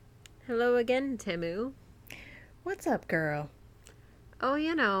Hello again, Timu. What's up, girl?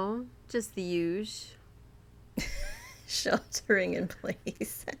 Oh, just the usual. Sheltering in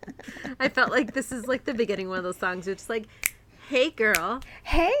place. I felt like this is like the beginning of one of those songs. It's like, hey, girl,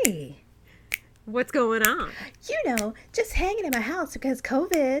 Hey, what's going on? just hanging in my house because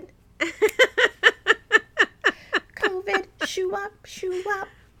COVID. COVID, shoo up, shoo up.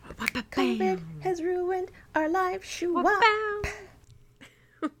 COVID has ruined our life, shoo up.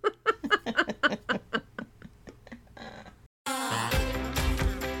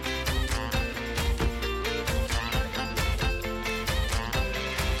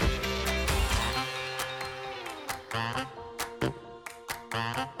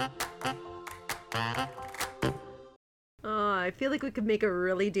 Oh, I feel like we could make a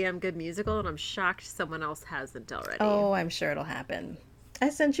really damn good musical, and I'm shocked someone else hasn't already. Oh, I'm sure it'll happen. I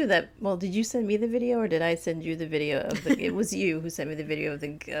sent you that. Well, did you send me the video, or did I send you the video of the? It was you who sent me the video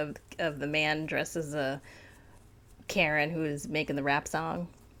of the man dressed as a Karen who is making the rap song.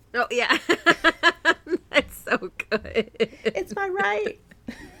 Oh, yeah. That's so good. It's my right.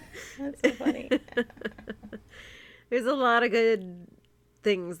 That's so funny. There's a lot of good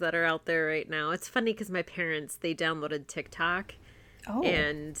things that are out there right now. It's funny because my parents, they downloaded TikTok. Oh.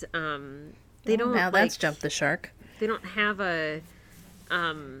 And they don't now that's jumped the shark. They don't have an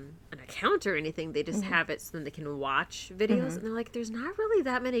account or anything. They just have it so then they can watch videos. And they're like, there's not really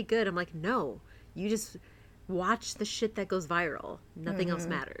that many good. I'm like, no, you just watch the shit that goes viral. Nothing else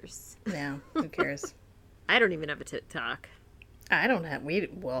matters. Yeah, who cares? I don't even have a TikTok. I don't have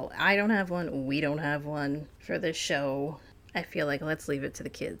I don't have one. We don't have one for this show. I feel like let's leave it to the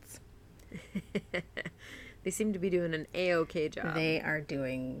kids. They seem to be doing an A-OK job. They are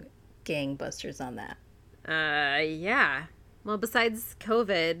doing gangbusters on that. Yeah. Well, besides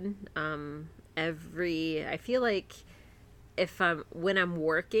COVID, I feel like when I'm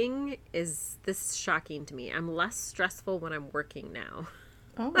working, is this shocking to me? I'm less stressful when I'm working now.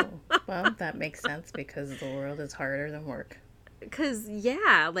 Oh, well, that makes sense because the world is harder than work. Because,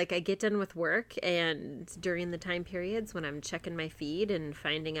 yeah, like I get done with work and during the time periods when I'm checking my feed and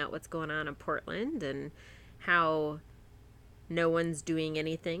finding out what's going on in Portland and how no one's doing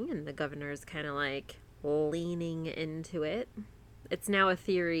anything and the governor's kind of like leaning into it. It's now a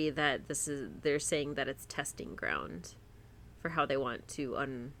theory that they're saying that it's testing ground for how they want to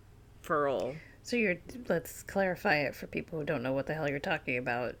unfurl. So let's clarify it for people who don't know what the hell you're talking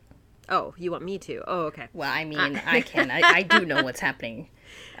about. Oh, you want me to? Oh, okay. Well, I mean, I can. I do know what's happening.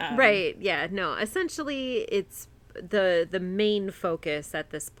 Right. Yeah. No, essentially it's the main focus at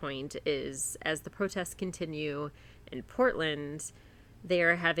this point is as the protests continue in Portland, they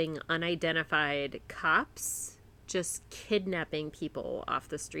are having unidentified cops just kidnapping people off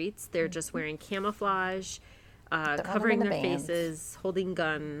the streets. They're just wearing camouflage, covering their faces, holding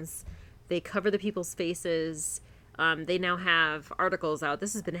guns. They cover the people's faces. They now have articles out.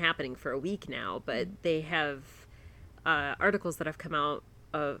 This has been happening for a week now, but they have articles that have come out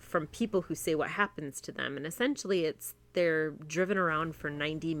from people who say what happens to them. And essentially they're driven around for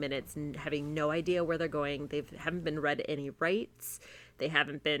 90 minutes and having no idea where they're going. They haven't been read any rights. They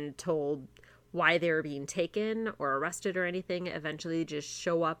haven't been told why they were being taken or arrested or anything. Eventually just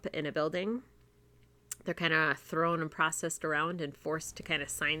show up in a building. They're kind of thrown and processed around and forced to kind of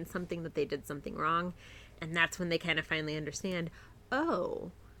sign something that they did something wrong. And that's when they kind of finally understand,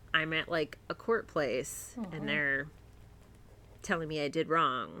 oh, I'm at like a court place and they're telling me I did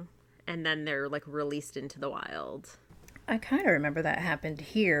wrong. And then they're like released into the wild. I kind of remember that happened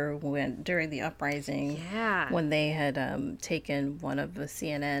here during the uprising. Yeah. When they had taken one of the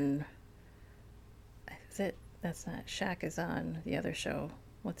CNN. That's not Shaq is on the other show.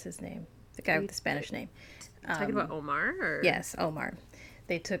 What's his name? The guy with the Spanish name. Talking about Omar? Or? Yes, Omar.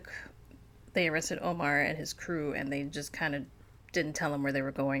 They arrested Omar and his crew, and they just kind of didn't tell them where they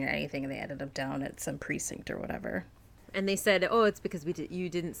were going or anything, and they ended up down at some precinct or whatever. And they said, oh, it's because you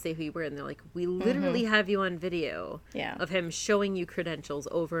didn't say who you were. And they're like, we literally have you on video of him showing you credentials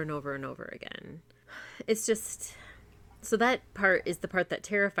over and over and over again. It's just... So that part is the part that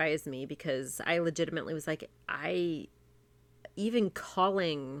terrifies me because I legitimately was like, even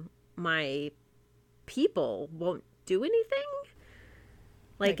calling my people won't do anything.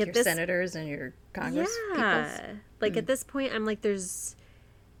 Like your senators and your Congress peoples? Like at this point, I'm like, there's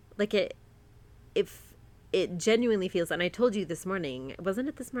like if it genuinely feels, and I told you this morning, wasn't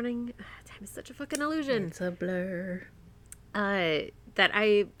it this morning? Time is such a fucking illusion. It's a blur. That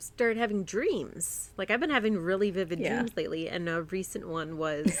I started having dreams. Like I've been having really vivid dreams lately, and a recent one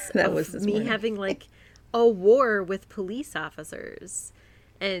was me having like a war with police officers.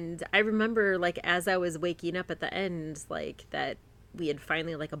 And I remember like as I was waking up at the end, like that we had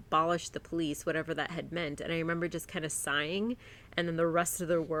finally like abolished the police, whatever that had meant. And I remember just kind of sighing, and then the rest of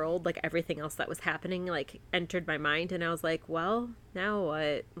the world, like everything else that was happening, like entered my mind, and I was like, well, now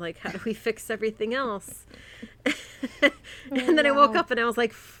what? Like, how do we fix everything else? And then I woke up and I was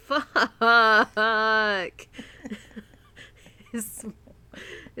like, fuck. This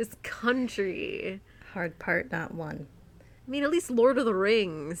country. Hard part not won. I mean, at least Lord of the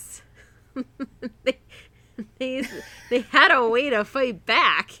Rings. they had a way to fight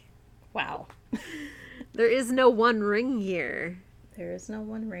back. Wow. There is no one ring here. There is no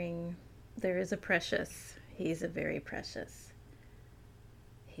one ring. There is a precious. He's a very precious.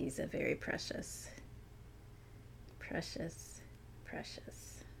 He's a very precious. Precious.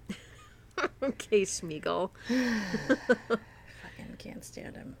 Precious. Okay, Schmeagol. Fucking can't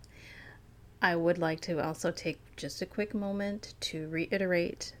stand him. I would like to also take just a quick moment to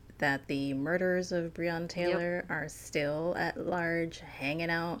reiterate that the murderers of Breonna Taylor are still at large, hanging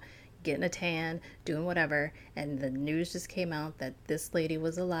out, getting a tan, doing whatever. And the news just came out that this lady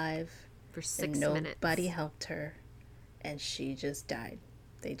was alive For 6 and minutes. nobody helped her, and she just died.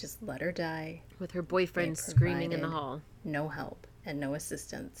 They just let her die. With her boyfriend They screaming in the provided hall. No help and no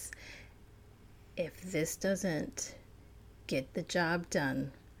assistance. If this doesn't get the job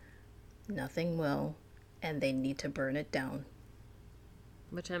done, nothing will, and they need to burn it down.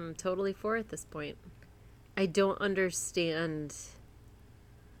 Which I'm totally for at this point. I don't understand.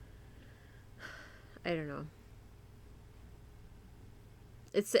 I don't know.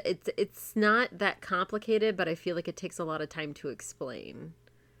 It's not that complicated, but I feel like it takes a lot of time to explain.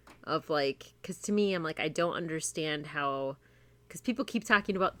 Of like, because to me, I'm like, I don't understand how, because people keep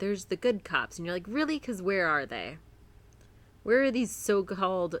talking about there's the good cops, and you're like, really? Because where are they? Where are these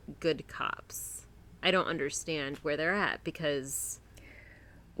so-called good cops? I don't understand where they're at, because...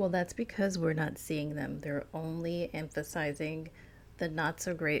 Well, that's because we're not seeing them. They're only emphasizing the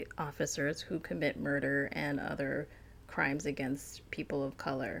not-so-great officers who commit murder and other crimes against people of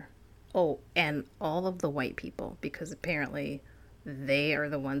color. Oh, and all of the white people, because apparently they are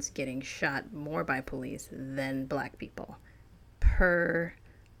the ones getting shot more by police than black people, per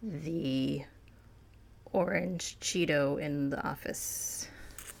the orange Cheeto in the office.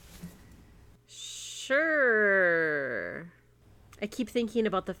 Sure. I keep thinking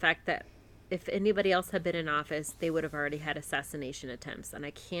about the fact that if anybody else had been in office, they would have already had assassination attempts, and I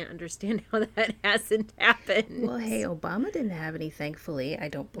can't understand how that hasn't happened. Well, hey, Obama didn't have any, thankfully. I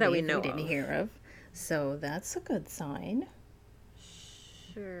don't believe That we know didn't of. hear of. So that's a good sign.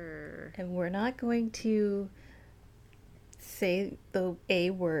 Sure. And we're not going to say the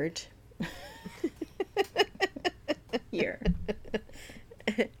A word here.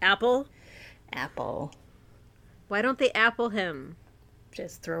 Apple? Apple. Why don't they apple him?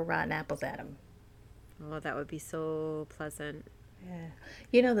 Just throw rotten apples at him. Oh, that would be so pleasant. Yeah.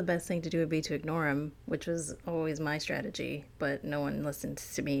 You know, the best thing to do would be to ignore him, which was always my strategy, but no one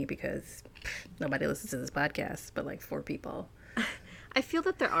listens to me because nobody listens to this podcast, but like 4 people. I feel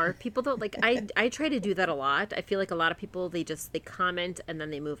that there are people though, like I try to do that a lot. I feel like a lot of people, they comment and then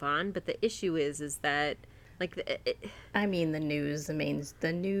they move on. But the issue is that like, I mean, the news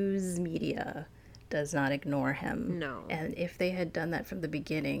media does not ignore him. No. And if they had done that from the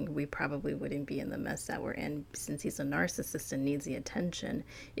beginning, we probably wouldn't be in the mess that we're in, since he's a narcissist and needs the attention.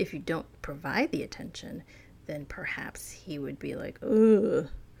 If you don't provide the attention, then perhaps he would be like, ugh,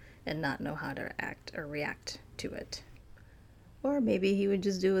 and not know how to act or react to it. Or maybe he would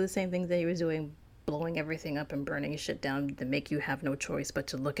just do the same things that he was doing, blowing everything up and burning shit down to make you have no choice but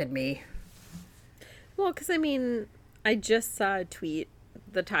to look at me. well, because I mean, I just saw a tweet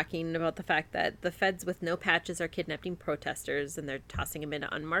talking about the fact that the feds with no patches are kidnapping protesters and they're tossing them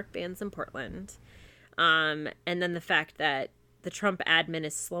into unmarked vans in Portland. And then the fact that the Trump admin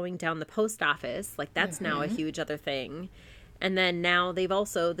is slowing down the post office, like that's now a huge other thing. And then now they've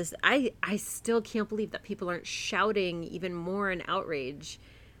also I still can't believe that people aren't shouting even more in outrage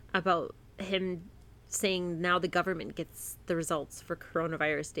about him saying now the government gets the results for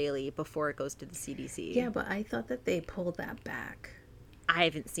coronavirus daily before it goes to the CDC. Yeah, but I thought that they pulled that back. I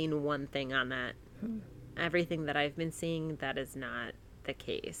haven't seen one thing on that. Everything that I've been seeing, that is not the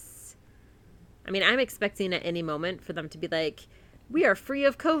case. I mean, I'm expecting at any moment for them to be like, we are free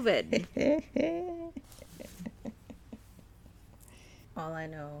of COVID. All I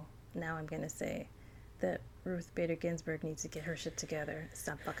know, now I'm going to say that Ruth Bader Ginsburg needs to get her shit together.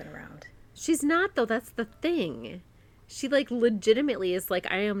 Stop fucking around. She's not, though. That's the thing. She, like, legitimately is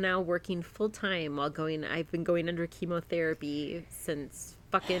like, I am now working full-time while I've been going under chemotherapy since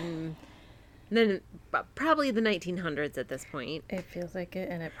fucking, then probably the 1900s at this point. It feels like it,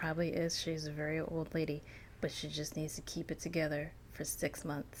 and it probably is. She's a very old lady, but she just needs to keep it together for 6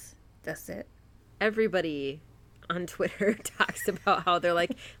 months. That's it. Everybody on Twitter talks about how they're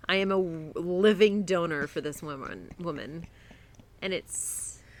like, I am a living donor for this woman. And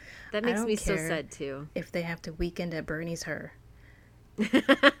that makes me so sad too. If they have to weekend at Bernie's her.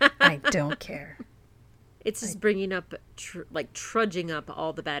 I don't care. It's just bringing up, trudging up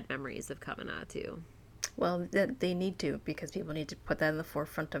all the bad memories of Kavanaugh too. Well, they need to, because people need to put that in the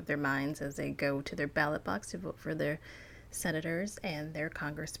forefront of their minds as they go to their ballot box to vote for their senators and their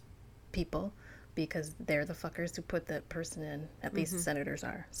Congress people, because they're the fuckers who put that person in. At least senators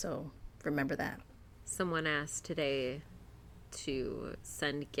are. So remember that. Someone asked today to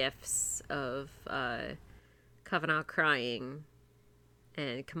send gifs of Kavanaugh crying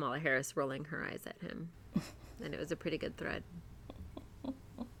and Kamala Harris rolling her eyes at him. And it was a pretty good thread.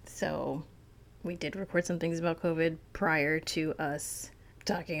 So we did record some things about COVID prior to us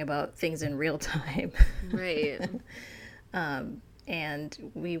talking about things in real time. Right.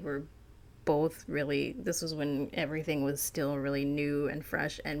 And we were both really, this was when everything was still really new and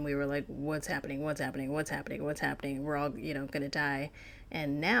fresh, and we were like, what's happening? We're all, gonna die.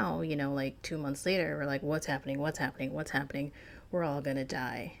 And now, like 2 months later, we're like, what's happening? We're all gonna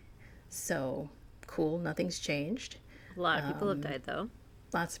die. So cool, nothing's changed. A lot of people have died, though.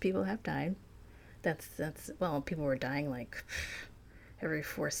 Lots of people have died. Well, people were dying like every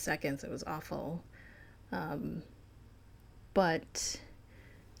 4 seconds. It was awful. But,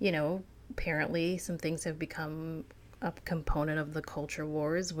 apparently some things have become a component of the culture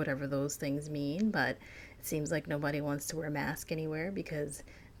wars, whatever those things mean. But it seems like nobody wants to wear a mask anywhere because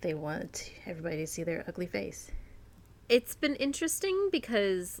they want everybody to see their ugly face. It's been interesting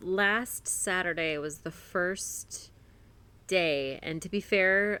because last Saturday was the first day, and to be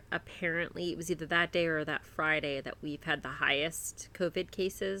fair, apparently it was either that day or that Friday that we've had the highest COVID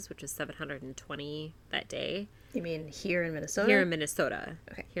cases, which was 720 that day. You mean here in Minnesota? Here in Minnesota.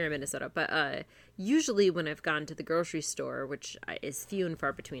 Okay. Here in Minnesota. But usually when I've gone to the grocery store, which is few and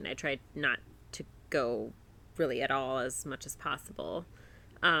far between, I try not to go really at all as much as possible.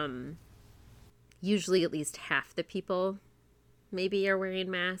 Usually at least half the people maybe are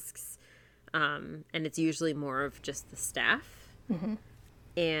wearing masks. And it's usually more of just the staff. Mm-hmm.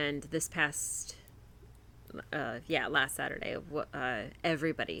 And this past, last Saturday,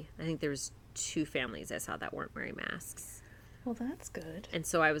 everybody, I think there was 2 families I saw that weren't wearing masks. Well, that's good. And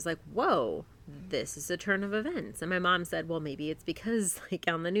so I was like, whoa, this is a turn of events. And my mom said, well, maybe it's because, like,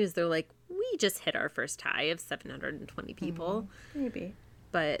 on the news, they're like, we just hit our first high of 720 people. Mm-hmm. Maybe.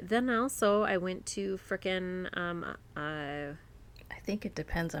 But then also I went to frickin', I think it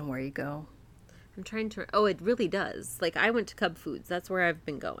depends on where you go. I'm trying to... Oh, it really does. Like, I went to Cub Foods. That's where I've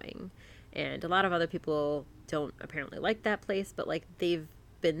been going. And a lot of other people don't apparently like that place, but, like, they've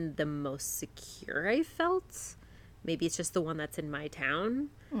been the most secure I felt. Maybe it's just the one that's in my town.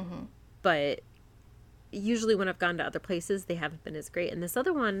 Mm-hmm. But usually when I've gone to other places, they haven't been as great. And this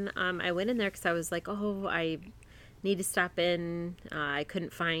other one, I went in there because I was like, oh, I need to stop in. I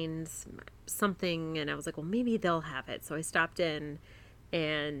couldn't find something. And I was like, well, maybe they'll have it. So I stopped in,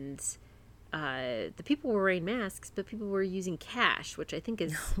 and... the people were wearing masks, but people were using cash, which I think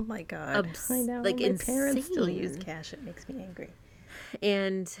is oh my god, I know. Like, my insane. Parents still use cash. It makes me angry.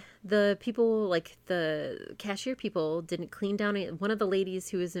 And the people, like the cashier people, didn't clean down it. One of the ladies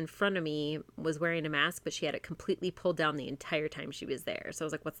who was in front of me was wearing a mask, but she had it completely pulled down the entire time she was there. So I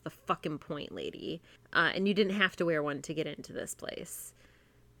was like, what's the fucking point, lady? And you didn't have to wear one to get into this place.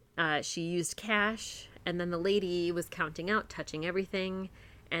 She used cash, and then the lady was counting out, touching everything.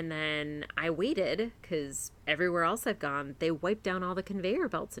 And then I waited, because everywhere else I've gone, they wiped down all the conveyor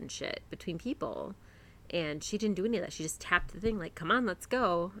belts and shit between people. And she didn't do any of that. She just tapped the thing like, come on, let's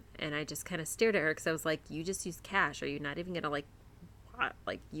go. And I just kind of stared at her because I was like, you just used cash. Are you not even going to, like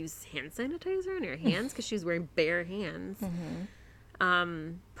use hand sanitizer on your hands? Because she was wearing bare hands.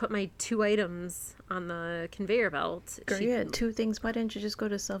 Mm-hmm. Put my 2 items on the conveyor belt. Girl, you had 2 things. Why didn't you just go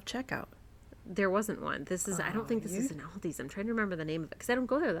to self-checkout? There wasn't one. This is, I don't think this is an Aldi's. I'm trying to remember the name of it because I don't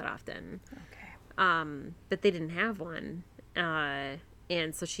go there that often. Okay. But they didn't have one.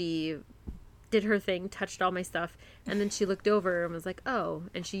 And so she did her thing, touched all my stuff, and then she looked over and was like, oh,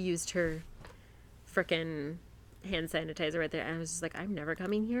 and she used her frickin' hand sanitizer right there. And I was just like, I'm never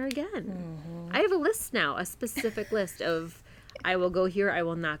coming here again. Mm-hmm. I have a list now, a specific list of I will go here, I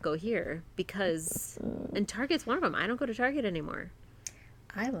will not go here, because, and Target's one of them. I don't go to Target anymore.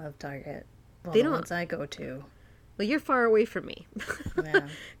 I love Target. Well, they the don't, ones I go to. Well, you're far away from me. Yeah.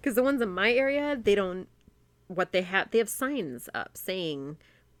 Because the ones in my area, they don't, they have signs up saying,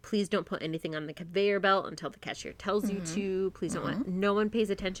 please don't put anything on the conveyor belt until the cashier tells you to. Please don't no one pays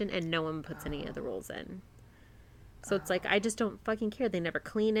attention, and no one puts any of the rolls in. So it's like I just don't fucking care. They never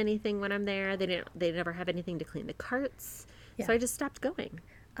clean anything when I'm there. They never have anything to clean the carts. So Yeah. I just stopped going.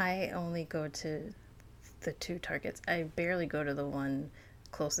 I only go to the two Targets. I barely go to the one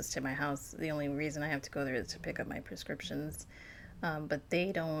closest to my house. The only reason I have to go there is to pick up my prescriptions. But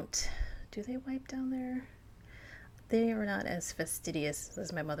they don't. Do they wipe down there? They are not as fastidious,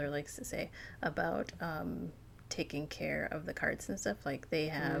 as my mother likes to say, about taking care of the carts and stuff. Like they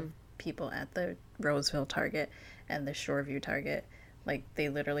have people at the Roseville Target and the Shoreview Target. Like they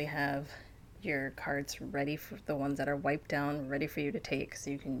literally have your carts ready for the ones that are wiped down, ready for you to take, so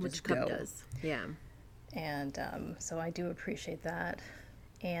you can just Which Cub go. does. Yeah. And so I do appreciate that.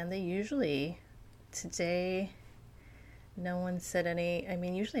 And they usually, today, no one said any. I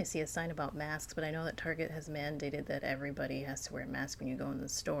mean, usually I see a sign about masks, but I know that Target has mandated that everybody has to wear a mask when you go in the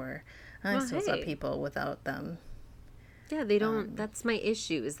store. And I still saw hey. people without them. Yeah, they don't. That's my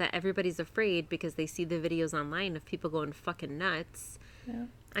issue, is that everybody's afraid because they see the videos online of people going fucking nuts. Yeah.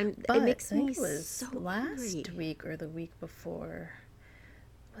 It But makes I think me it was so last angry. week or the week before.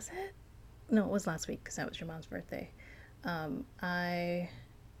 Was it? No, it was last week because that was your mom's birthday. I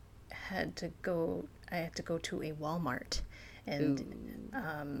had to go. I had to go to a Walmart, and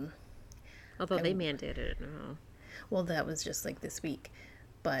Although they mandated it now. well, that was just like this week.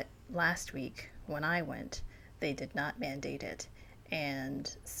 But last week when I went, they did not mandate it,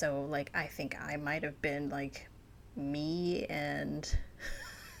 and so like I think I might have been like me and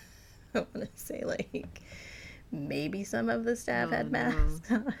I want to say like maybe some of the staff Oh, had no.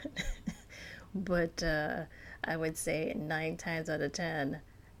 masks on. But I would say 9 times out of 10,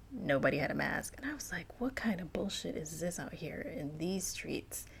 nobody had a mask. And I was like, what kind of bullshit is this out here in these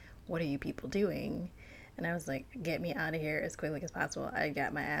streets? What are you people doing? And I was like, get me out of here as quickly as possible. I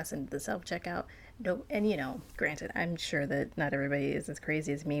got my ass into the self checkout. No, and you know, granted, I'm sure that not everybody is as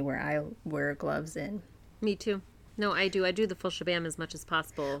crazy as me where I wear gloves and Me too. No, I do. I do the full shabam as much as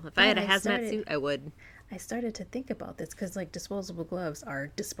possible. If I had a hazmat suit, I would. I started to think about this because like disposable gloves are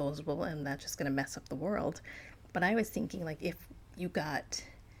disposable and that's just going to mess up the world. But I was thinking like if you got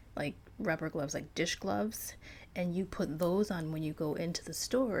like rubber gloves, like dish gloves, and you put those on when you go into the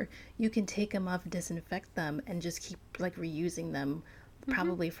store, you can take them off, disinfect them, and just keep like reusing them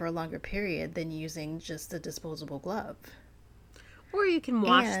probably for a longer period than using just a disposable glove. Or you can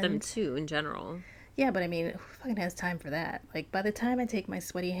wash them And too in general. yeah, but I mean, who fucking has time for that? Like, by the time I take my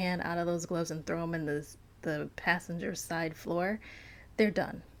sweaty hand out of those gloves and throw them in the passenger side floor, they're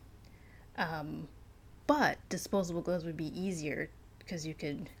done. But disposable gloves would be easier because you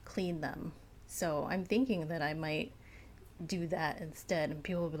could clean them. So I'm thinking that I might do that instead, and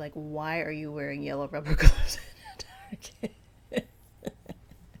people will be like, "Why are you wearing yellow rubber gloves at Target?"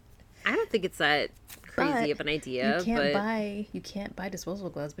 I don't think it's that crazy But of an idea, you can't buy disposable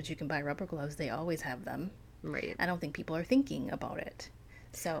gloves, but you can buy rubber gloves. They always have them. right. I don't think people are thinking about it.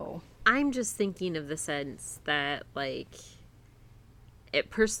 So I'm just thinking of the sense that, like, it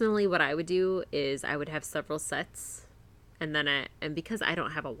personally, what I would do is I would have several sets, and then and because I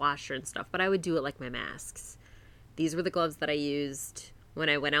don't have a washer and stuff, but I would do it like my masks. These were the gloves that I used when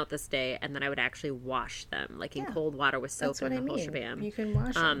I went out this day, and then I would actually wash them, like in Yeah, cold water with soap that's what and I the whole mean. shabam. You can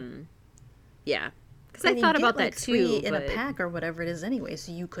wash them. Yeah, because And I you thought get about like that three too, in but a pack or whatever it is anyway,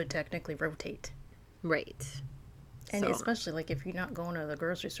 so you could technically rotate. right. And So especially like if you're not going to the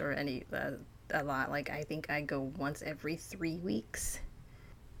grocery store a lot, like I think I go once every 3 weeks.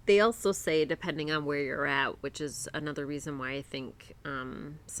 they also say, depending on where you're at, which is another reason why I think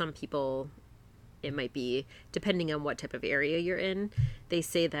some people, it might be depending on what type of area you're in. They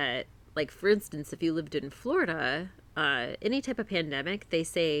say that, like, for instance, if you lived in Florida, any type of pandemic, they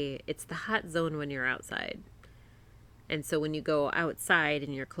say it's the hot zone when you're outside. And so when you go outside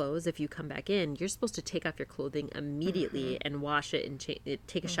in your clothes, if you come back in, you're supposed to take off your clothing immediately and wash it and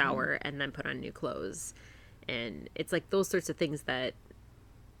take a shower and then put on new clothes. And it's like those sorts of things that,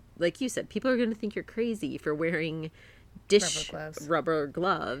 like you said, people are going to think you're crazy for wearing rubber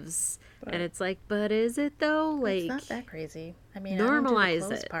gloves. And it's like, but is it though? Like, It's not that crazy. I mean, normalize I don't do the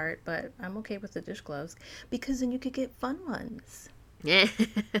clothes it. part, but I'm okay with the dish gloves because then you could get fun ones. Yeah,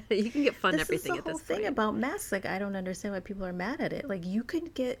 you can get fun This is everything the at whole this thing point. about masks. Like, I don't understand why people are mad at it. Like, you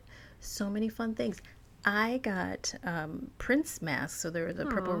could get so many fun things. I got Prince masks. So there were the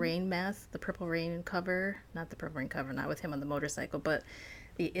Purple Aw. Rain mask, the Purple Rain cover, not the Purple Rain cover, not with him on the motorcycle, but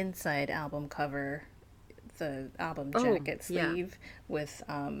the inside album cover, the album Oh, jacket yeah. sleeve with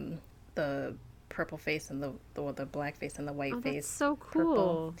the purple face and the black face and the white Oh, that's face so purple,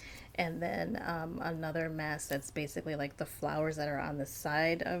 cool. and then another mask that's basically like the flowers that are on the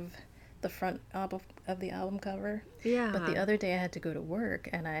side of the front of the album cover. But the Yeah. other day I had to go to work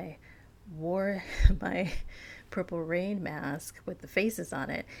and I wore my Purple Rain mask with the faces on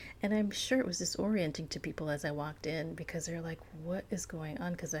it. And I'm sure it was disorienting to people as I walked in because they're like, what is going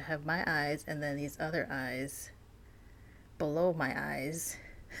on? Because I have my eyes and then these other eyes below my eyes.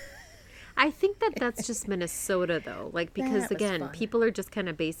 I think that that's just Minnesota, though. Like, because, That was again, fun. people are just kind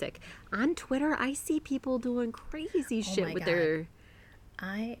of basic. On Twitter, I see people doing crazy shit my with God. their...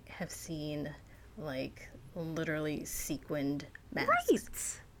 I have seen, like, literally sequined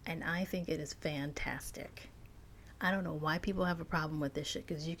masks. Right! And I think it is fantastic. I don't know why people have a problem with this shit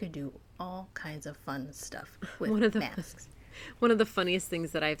because you could do all kinds of fun stuff with One of the- masks. One of the funniest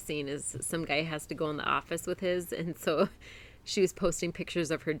things that I've seen is some guy has to go in the office with his, and so she was posting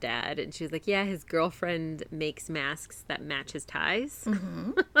pictures of her dad, and she was like, yeah, his girlfriend makes masks that match his ties.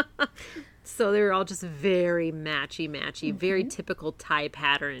 So they were all just very matchy, very typical tie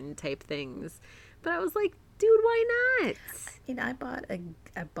pattern type things. But I was like, dude, why not? You know,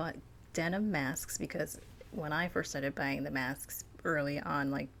 I bought denim masks because when I first started buying the masks early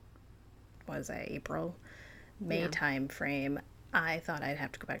on, like, what was that, April, May time frame, I thought I'd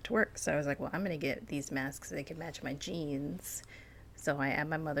have to go back to work. So I was like, well, I'm going to get these masks so they can match my jeans. So I am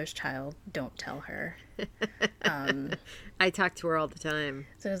my mother's child. Don't tell her. I talk to her all the time.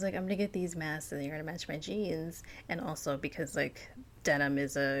 So I was like, I'm going to get these masks and they're going to match my jeans. And also because, like, denim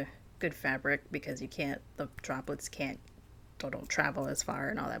is a good fabric because the droplets don't travel as far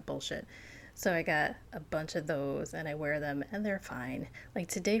and all that bullshit. So I got a bunch of those and I wear them and they're fine. Like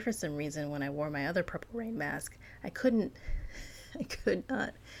today, for some reason, when I wore my other Purple Rain mask, I could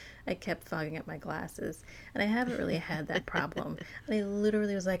not. I kept fogging up my glasses and I haven't really had that problem. And I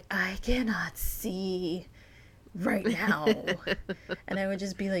literally was like, I cannot see right now. And I would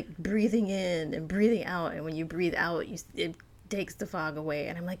just be like breathing in and breathing out. And when you breathe out, it takes the fog away.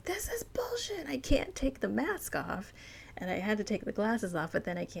 And I'm like, this is bullshit. I can't take the mask off. And I had to take the glasses off, but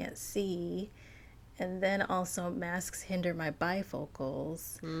then I can't see. And then also masks hinder my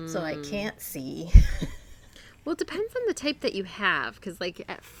bifocals, so I can't see. Well, it depends on the type that you have, because, like,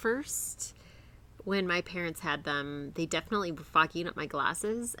 at first, when my parents had them, they definitely were fogging up my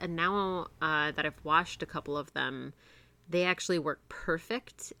glasses, and now that I've washed a couple of them, they actually work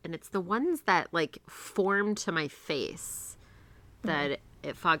perfect, and it's the ones that, like, form to my face that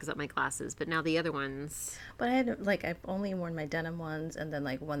it fogs up my glasses, but now the other ones... But I've only worn my denim ones, and then,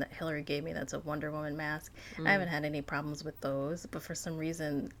 like, one that Hillary gave me that's a Wonder Woman mask. I haven't had any problems with those, but for some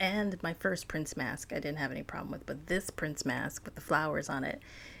reason, and my first Prince mask I didn't have any problem with, but this Prince mask with the flowers on it,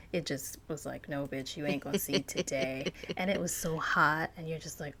 it just was like, no, bitch, you ain't gonna see today. And it was so hot, and you're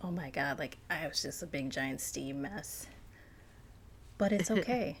just like, oh my God, like, I was just a big, giant steam mess. But it's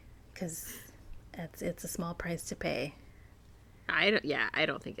okay, because it's a small price to pay. I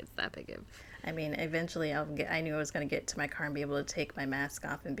don't think it's that big of... I mean, eventually I knew I was going to get to my car and be able to take my mask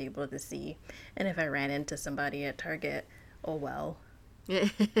off and be able to see. And if I ran into somebody at Target, oh well.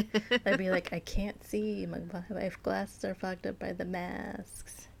 I'd be like, I can't see. My glasses are fogged up by the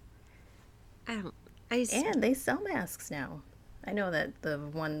masks. And they sell masks now. I know that the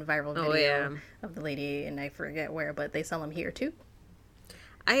one viral video of the lady, and I forget where, but they sell them here too.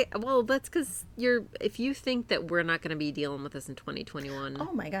 Well, that's because if you think that we're not going to be dealing with this in 2021.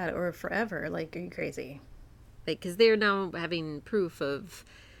 Oh my God, or forever. Like, are you crazy? Like, because they're now having proof of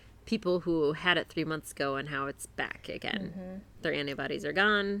people who had it 3 months ago and how it's back again. Their antibodies are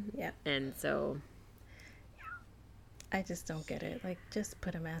gone. Yeah. And so... I just don't get it. Like, just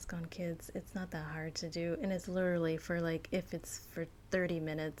put a mask on, kids. It's not that hard to do. And it's literally for, like, if it's for 30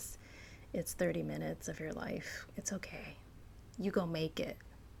 minutes, it's 30 minutes of your life. It's okay. You go make it.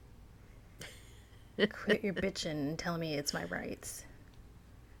 Quit your bitching and telling me it's my rights.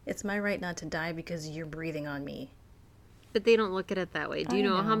 It's my right not to die because you're breathing on me. But they don't look at it that way. Do you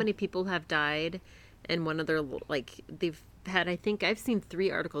know how know. many people have died? And one of their, like, they've had, I think I've seen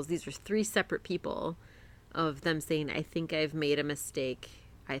 3 articles. These are 3 separate people of them saying, I think I've made a mistake.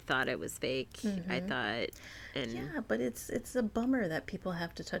 I thought it was fake. I thought, and... Yeah, but it's a bummer that people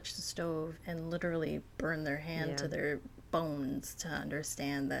have to touch the stove and literally burn their hand to their bones to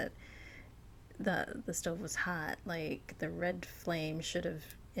understand that the stove was hot. Like, the red flame should have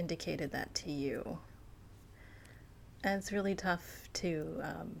indicated that to you. And it's really tough to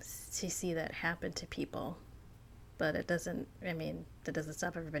see that happen to people. But it doesn't, I mean, that doesn't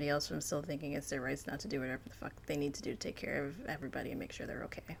stop everybody else from still thinking it's their rights not to do whatever the fuck they need to do to take care of everybody and make sure they're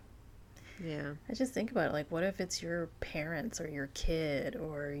okay. Yeah. I just think about it, like, what if it's your parents or your kid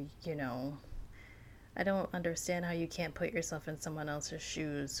or, you know, I don't understand how you can't put yourself in someone else's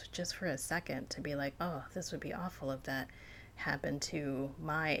shoes just for a second to be like, oh, this would be awful if that happened to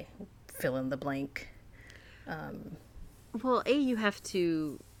my fill in the blank. Well, you have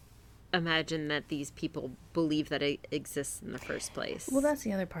to imagine that these people believe that it exists in the first place. Well, that's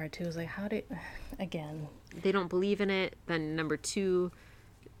the other part too. Is like, how did, again, They don't believe in it. Then number two,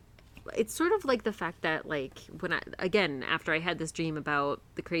 it's sort of like the fact that, like, when again, after I had this dream about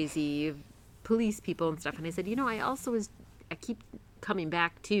the crazy police people and stuff, and I said, I keep coming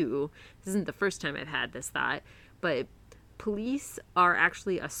back to, this isn't the first time I've had this thought, but police are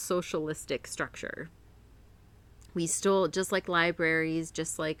actually a socialistic structure. We still, just like libraries,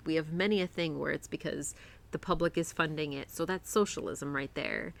 just like we have many a thing where it's because the public is funding it. So that's socialism right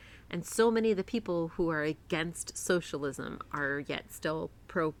there. And so many of the people who are against socialism are yet still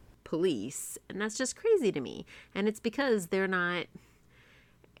pro police. And that's just crazy to me. And it's because they don't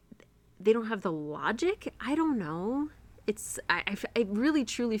have the logic. I don't know. It really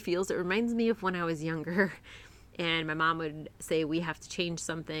truly feels, it reminds me of when I was younger. And my mom would say, we have to change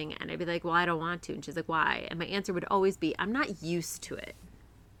something. And I'd be like, well, I don't want to. And she's like, why? And my answer would always be, I'm not used to it.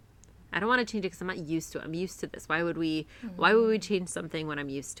 I don't want to change it because I'm not used to it. I'm used to this. Why would we change something when I'm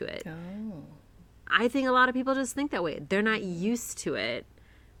used to it? oh, I think a lot of people just think that way. They're not used to it.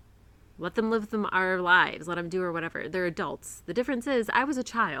 Let them live our lives. Let them do or whatever. They're adults. The difference is I was a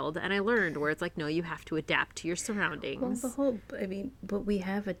child and I learned where it's like, no, you have to adapt to your surroundings. well, but we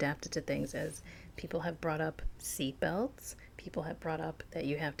have adapted to things, as people have brought up seatbelts. People have brought up that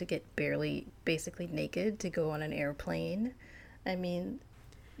you have to get basically naked to go on an airplane. I mean,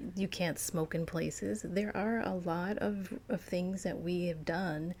 you can't smoke in places. There are a lot of things that we have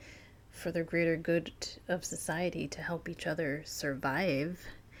done for the greater good of society to help each other survive.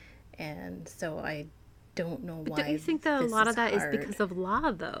 And so I don't know why. Don't you think that a lot of that is because of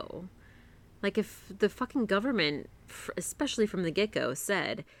law, though? Like, if the fucking government, especially from the get-go,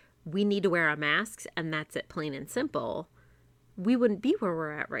 said, we need to wear our masks and that's it, plain and simple, we wouldn't be where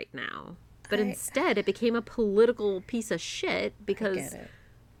we're at right now. But instead, it became a political piece of shit because, I get it.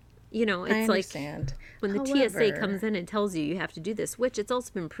 It's like when the However, TSA comes in and tells you have to do this, which it's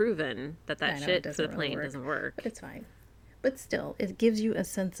also been proven that shit for the plane doesn't work. But it's fine. But still, it gives you a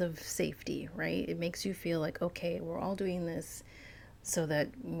sense of safety, right? It makes you feel like, okay, we're all doing this so that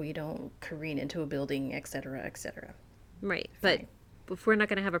we don't careen into a building, et cetera, et cetera. Right. But if we're not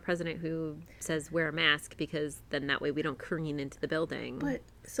going to have a president who says wear a mask, because then that way we don't careen into the building. But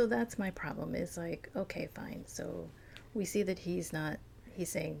so that's my problem, is like, okay, fine. So we see that he's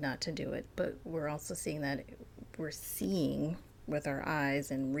saying not to do it, but we're also seeing that we're seeing with our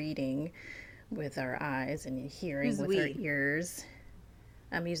eyes and reading with our eyes and hearing with our ears.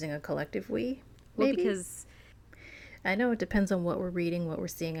 I'm using a collective we. Well, because I know it depends on what we're reading, what we're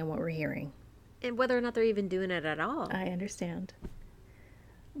seeing, and what we're hearing. And whether or not they're even doing it at all. I understand.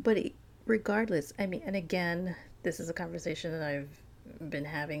 But regardless, I mean, and again, this is a conversation that I've been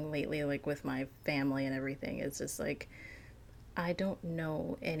having lately, like with my family and everything. It's just like, I don't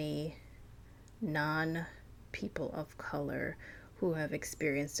know any non-people of color who have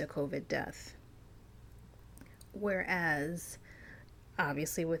experienced a COVID death. Whereas,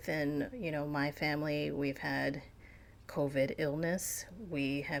 obviously within, my family, we've had COVID illness.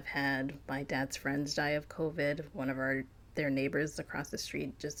 We have had my dad's friends die of COVID. One of their neighbors across the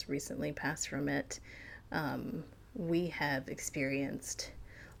street just recently passed from it. We have experienced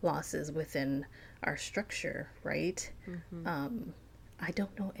losses within our structure, right? Mm-hmm. I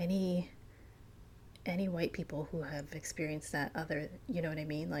don't know any white people who have experienced that other, you know what I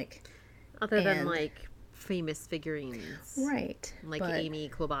mean? Like, other than like famous figurines. Right. Like Amy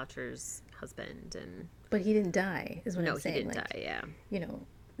Klobuchar's husband. But he didn't die, is what I'm saying. No, he didn't die, yeah.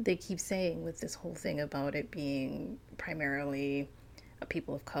 They keep saying with this whole thing about it being primarily a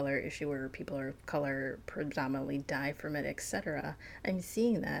people of color issue, where people of color predominantly die from it, etc. I'm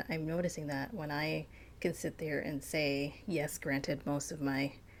seeing that. I'm noticing that when I can sit there and say, yes, granted, most of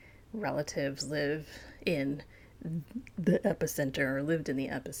my relatives live in the epicenter, or lived in the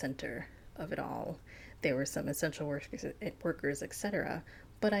epicenter of it all. There were some essential workers, etc.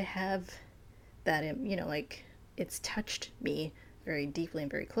 But I have that, like, it's touched me very deeply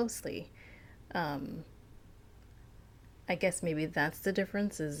and very closely. I guess maybe that's the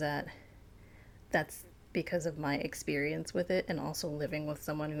difference, is that that's because of my experience with it, and also living with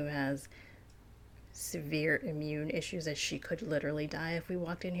someone who has severe immune issues, as she could literally die if we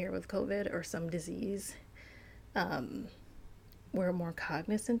walked in here with COVID or some disease. We're more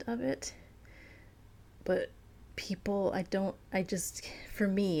cognizant of it. But people, for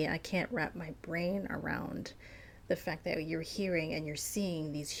me, I can't wrap my brain around the fact that you're hearing and you're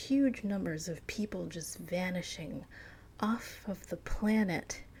seeing these huge numbers of people just vanishing off of the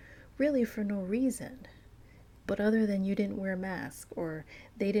planet, really for no reason, but other than you didn't wear a mask or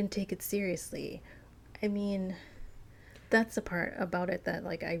they didn't take it seriously. I mean, that's the part about it that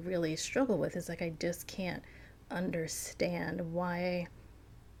like I really struggle with, is like I just can't understand why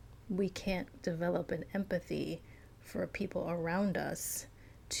we can't develop an empathy for people around us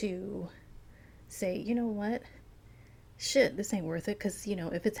to say, you know what, shit, this ain't worth it, because you know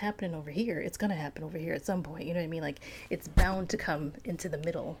if it's happening over here, it's gonna happen over here at some point. You know what I mean? Like it's bound to come into the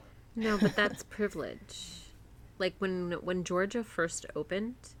middle. No, but that's privilege. Like when Georgia first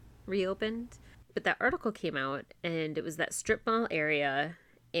reopened, but that article came out and it was that strip mall area,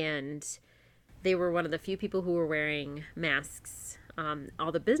 and they were one of the few people who were wearing masks.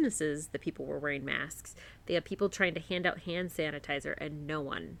 All the businesses, the people were wearing masks. They had people trying to hand out hand sanitizer, and no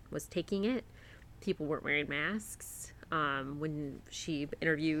one was taking it. People weren't wearing masks. When she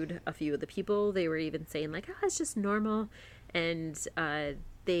interviewed a few of the people, they were even saying like, "Oh, it's just normal," and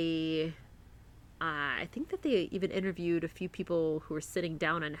they. I think that they even interviewed a few people who were sitting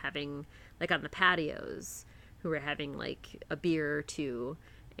down and having, like, on the patios, who were having like a beer or two,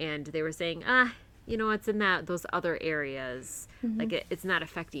 and they were saying, you know, it's in those other areas. Like it's not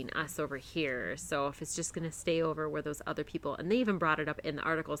affecting us over here. So if it's just gonna stay over where those other people, and they even brought it up in the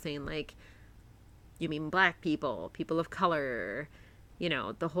article saying like, you mean black people, people of color, you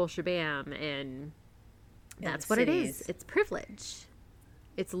know, the whole shabam, and that's what it is. It's privilege.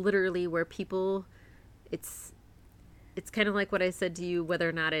 It's literally where people, it's kind of like what I said to you, whether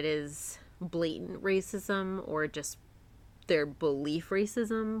or not it is blatant racism or just their belief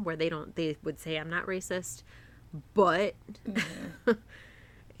racism, where they would say I'm not racist, but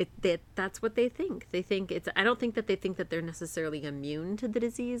that's what they think. They think I don't think that they think that they're necessarily immune to the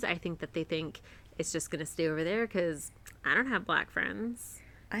disease. I think that they think it's just going to stay over there because I don't have black friends.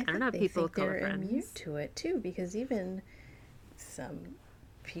 I don't have people of color friends. Immune to it too, because even some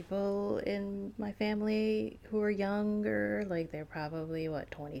people in my family who are younger, like they're probably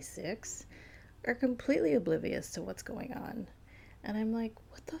 26, are completely oblivious to what's going on. And I'm like,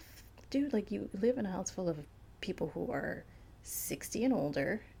 what the dude, like you live in a house full of people who are 60 and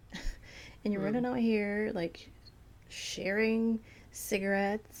older and you're running out here like sharing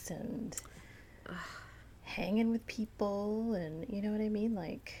cigarettes and hanging with people, and you know what I mean,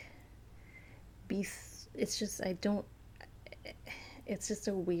 like it's just it's just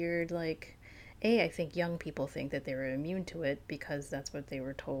a weird, like, I think young people think that they were immune to it because that's what they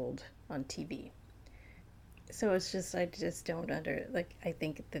were told on TV. So it's just, I just don't I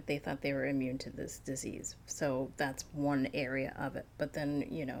think that they thought they were immune to this disease. So that's one area of it. But then,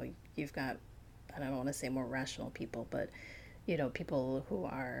 you know, you've got, I don't want to say more rational people, but, you know, people who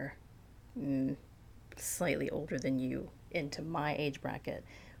are slightly older than you, into my age bracket,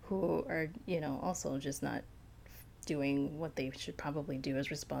 who are, you know, also just not doing what they should probably do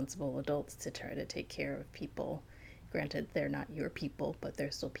as responsible adults to try to take care of people. Granted, they're not your people, but they're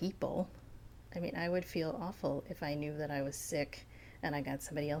still people. I mean, I would feel awful if I knew that I was sick and I got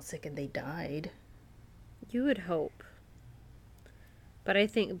somebody else sick and they died. You would hope. But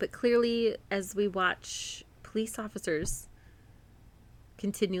clearly, as we watch police officers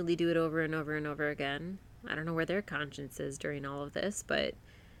continually do it over and over and over again, I don't know where their conscience is during all of this, but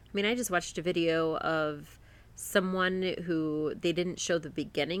I mean, I just watched a video of someone who, they didn't show the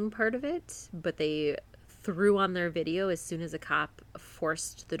beginning part of it, but they threw on their video as soon as a cop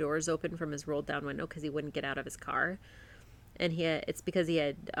forced the doors open from his rolled down window because he wouldn't get out of his car. And it's because he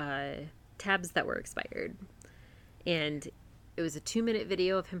had tabs that were expired. And it was a 2-minute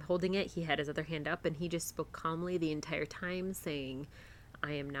video of him holding it. He had his other hand up and he just spoke calmly the entire time, saying,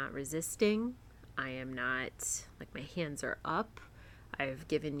 I am not resisting. I am not, like, my hands are up. I've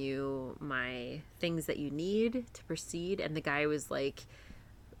given you my things that you need to proceed. And the guy was like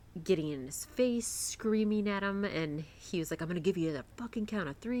getting in his face, screaming at him, and he was like, I'm gonna give you the fucking count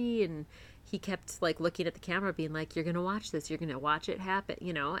of 3. And he kept like looking at the camera being like, you're gonna watch this, you're gonna watch it happen,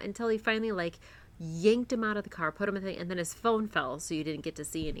 you know, until he finally like yanked him out of the car, put him in the thing, and then his phone fell, so you didn't get to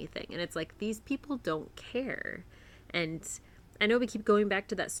see anything. And it's like, these people don't care. And I know we keep going back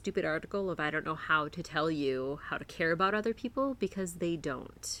to that stupid article of, I don't know how to tell you how to care about other people, because they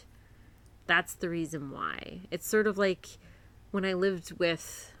don't. That's the reason why. It's sort of like when I lived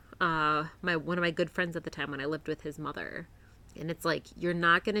with one of my good friends at the time, when I lived with his mother. And it's like, you're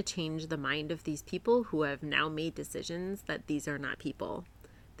not going to change the mind of these people who have now made decisions that these are not people.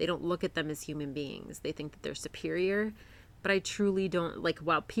 They don't look at them as human beings. They think that they're superior. But I truly don't, like,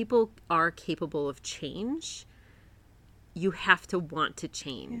 while people are capable of change, you have to want to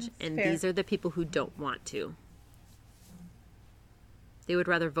change. Yeah, and fair. These are the people who don't want to. They would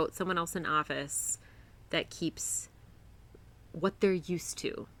rather vote someone else in office that keeps what they're used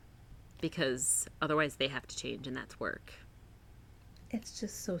to, because otherwise they have to change, and that's work. It's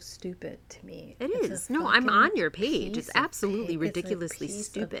just so stupid to me. It It's is. a No, I'm fucking on your page. It's piece of absolutely It's a ridiculously piece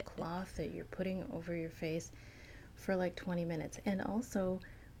stupid. of cloth that you're putting over your face for like 20 minutes. And also,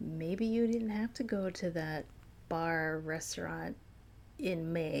 maybe you didn't have to go to that bar restaurant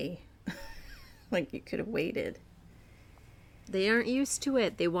in May. Like, you could have waited. They aren't used to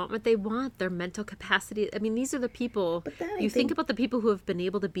it. They want what they want. Their mental capacity. I mean, these are the people. But then I You think think about the people who have been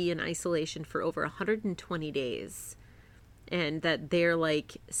able to be in isolation for over 120 days and that they're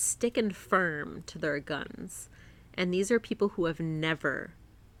like sticking firm to their guns. And these are people who have never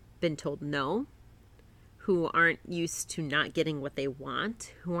been told no, who aren't used to not getting what they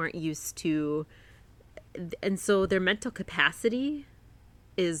want, who aren't used to. And so their mental capacity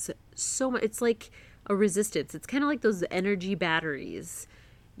is so much. It's like a resistance. It's kind of like those energy batteries.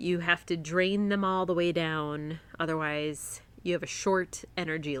 You have to drain them all the way down. Otherwise, you have a short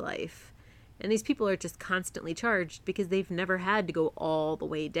energy life. And these people are just constantly charged because they've never had to go all the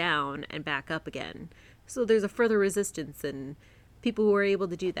way down and back up again. So there's a further resistance in people who are able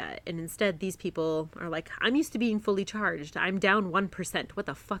to do that. And instead, these people are like, I'm used to being fully charged. I'm down 1%. What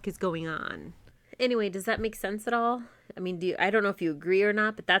the fuck is going on? Anyway, does that make sense at all? I mean, I don't know if you agree or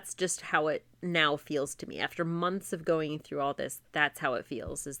not, but that's just how it now feels to me. After months of going through all this, that's how it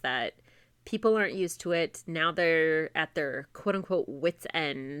feels, is that people aren't used to it. Now they're at their quote unquote wit's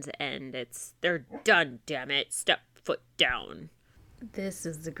end and they're done, damn it. Step foot down. this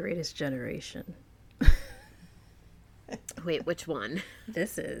is the greatest generation. Wait, which one?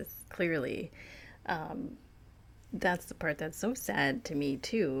 This is clearly, that's the part that's so sad to me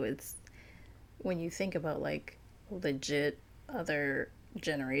too. It's when you think about like legit other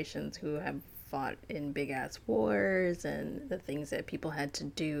generations who have fought in big ass wars and the things that people had to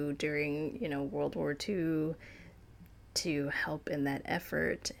do during, World War II to help in that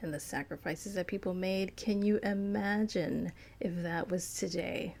effort and the sacrifices that people made. Can you imagine if that was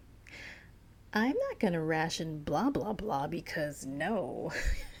today? I'm not going to ration blah, blah, blah because no.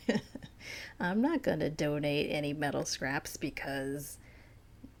 I'm not going to donate any metal scraps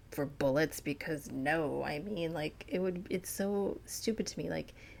for bullets because no. I mean, like, it's so stupid to me.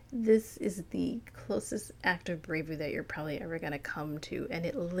 Like, this is the closest act of bravery that you're probably ever going to come to. And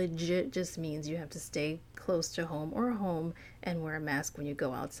it legit just means you have to stay close to home and wear a mask when you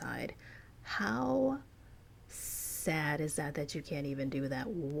go outside. How sad is that you can't even do that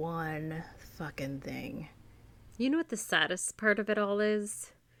one fucking thing? You know what the saddest part of it all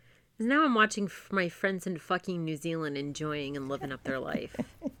is? Is now I'm watching my friends in fucking New Zealand enjoying and living up their life.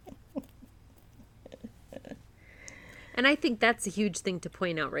 And I think that's a huge thing to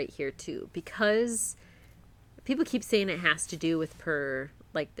point out right here too, because people keep saying it has to do with or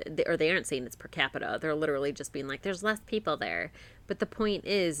they aren't saying it's per capita. They're literally just being like, there's less people there. But the point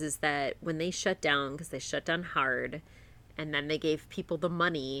is that when they shut down, because they shut down hard, and then they gave people the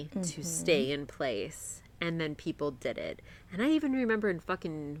money to stay in place, and then people did it. And I even remember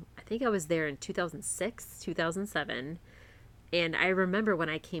I think I was there in 2006, 2007. And I remember when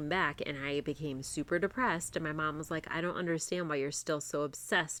I came back and I became super depressed, and my mom was like, I don't understand why you're still so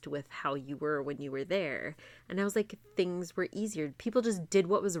obsessed with how you were when you were there. And I was like, things were easier. People just did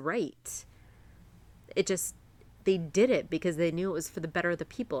what was right. They did it because they knew it was for the better of the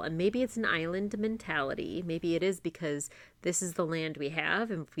people. And maybe it's an island mentality. Maybe it is because this is the land we have,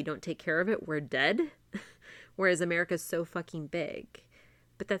 and if we don't take care of it, we're dead. Whereas America's so fucking big.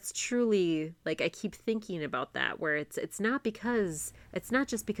 But that's truly, like, I keep thinking about that, where it's not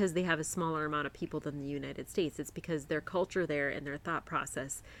just because they have a smaller amount of people than the United States. It's because their culture there and their thought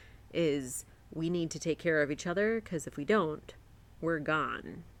process is, we need to take care of each other, because if we don't, we're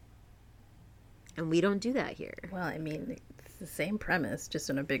gone. And we don't do that here. Well, I mean, it's the same premise,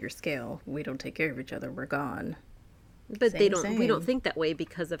 just on a bigger scale. We don't take care of each other, we're gone. But we don't think that way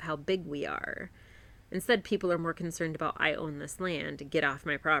because of how big we are. Instead, people are more concerned about, I own this land, get off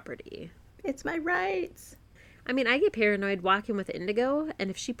my property. It's my rights. I mean, I get paranoid walking with Indigo,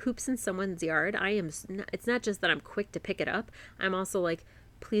 and if she poops in someone's yard, it's not just that I'm quick to pick it up. I'm also like,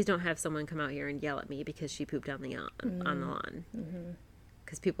 please don't have someone come out here and yell at me because she pooped on the lawn.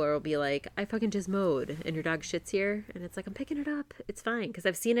 Because people will be like, I fucking just mowed, and your dog shits here. And it's like, I'm picking it up. It's fine, because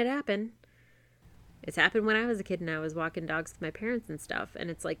I've seen it happen. It's happened when I was a kid and I was walking dogs with my parents and stuff. And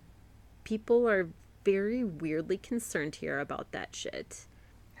it's like, people are very weirdly concerned here about that shit.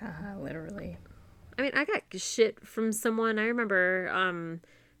 Literally. I mean, I got shit from someone. I remember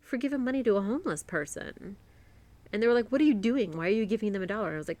for giving money to a homeless person. And they were like, what are you doing? Why are you giving them $1?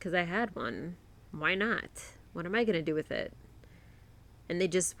 I was like, because I had one. Why not? What am I going to do with it? And they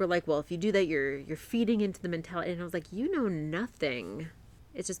just were like, well, if you do that, you're feeding into the mentality. And I was like, you know nothing.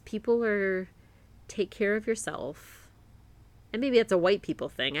 It's just people take care of yourself. and maybe it's a white people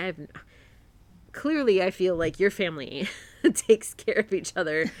thing. Clearly I feel like your family takes care of each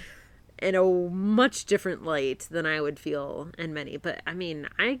other in a much different light than I would feel in many. But I mean,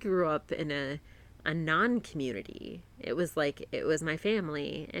 I grew up in a non-community. It was like, it was my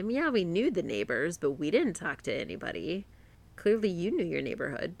family. And yeah, we knew the neighbors, but we didn't talk to anybody. Clearly you knew your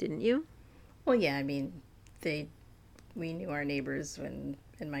neighborhood, didn't you? Well, yeah, I mean, we knew our neighbors in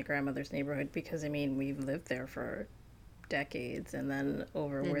my grandmother's neighborhood because, I mean, we've lived there for decades. And then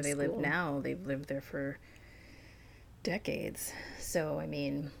over where they live now, they've lived there for decades. So, I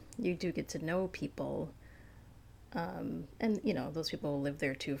mean, you do get to know people. And, you know, those people live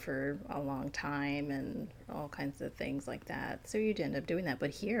there too for a long time and all kinds of things like that. So you'd end up doing that. But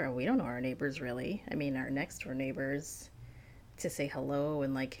here, we don't know our neighbors really. I mean, our next door neighbors, to say hello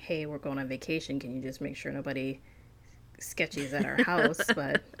and like, hey, we're going on vacation. Can you just make sure nobody sketchy is at our house?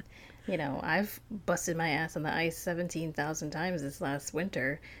 But, you know, I've busted my ass on the ice 17,000 times this last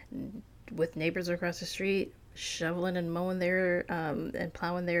winter with neighbors across the street shoveling and mowing their and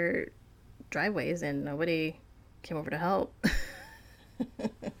plowing their driveways, and nobody came over to help.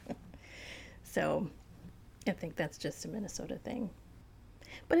 So I think that's just a Minnesota thing.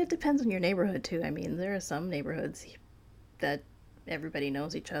 But it depends on your neighborhood too. I mean, there are some neighborhoods that everybody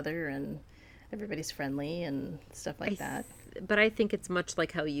knows each other and everybody's friendly and stuff like that. But I think it's much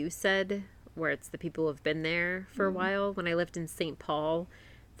like how you said, where it's the people who have been there for a while. When I lived in St. Paul,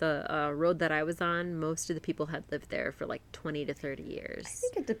 the road that I was on, most of the people had lived there for like 20 to 30 years. I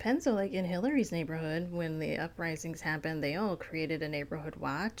think it depends. So like in Hillary's neighborhood, when the uprisings happened, they all created a neighborhood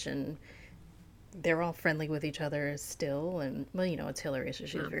watch, and they're all friendly with each other still. And well, you know, it's Hillary, so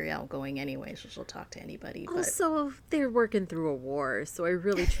she's very outgoing anyway, so she'll talk to anybody. But Also, they're working through a war, so I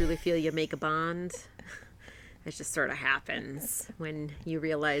really truly feel you make a bond. It just sort of happens when you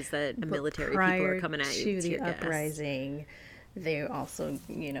realize that military people are coming at you. To the uprising, they also,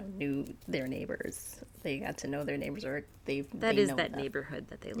 you know, knew their neighbors. They got to know their neighbors, or that is that neighborhood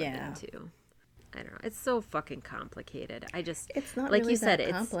that they live into. I don't know. It's so fucking complicated. It's not like really you said, that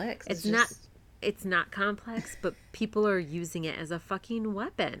complex. It's not complex, but people are using it as a fucking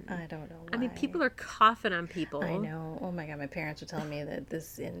weapon. I don't know why. I mean, people are coughing on people. I know. Oh my God, my parents were telling me that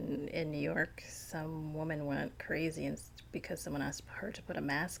this in New York, some woman went crazy and because someone asked her to put a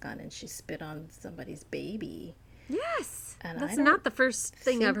mask on, and she spit on somebody's baby. Yes, and that's not the first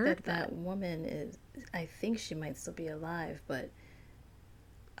thing I've heard. That woman is. I think she might still be alive, but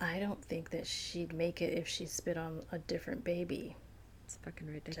I don't think that she'd make it if she spit on a different baby. It's fucking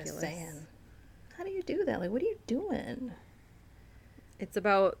ridiculous. Just saying. How do you do that? Like, what are you doing? It's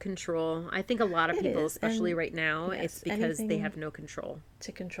about control. I think a lot of people, especially right now, it's because they have no control.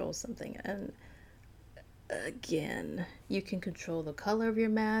 To control something. And again, you can control the color of your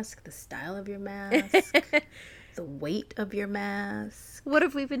mask, the style of your mask, the weight of your mask. What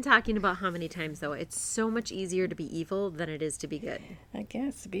have we been talking about how many times, though? It's so much easier to be evil than it is to be good. I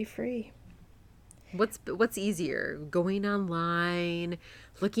guess, be free. What's easier? Going online,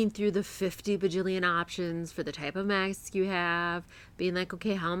 looking through the 50 bajillion options for the type of mask you have, being like,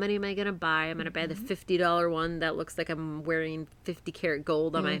 okay, how many am I going to buy? I'm going to buy the $50 one that looks like I'm wearing 50 karat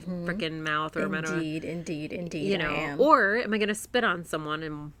gold on my freaking mouth. Or Indeed. You know, or am I going to spit on someone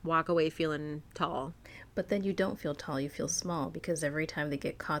and walk away feeling tall? But then you don't feel tall, you feel small, because every time they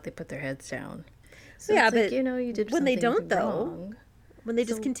get caught, they put their heads down. So yeah, it's but like, you know, you did when they don't, though. Wrong. When they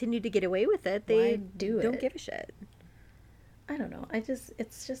just continue to get away with it, they don't give a shit. I don't know.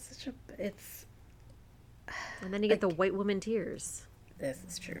 It's just such a, it's... And then you get the white woman tears. This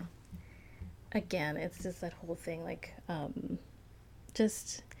is true. Again, it's just that whole thing, like,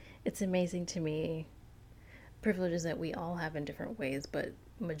 just, it's amazing to me, privileges that we all have in different ways, but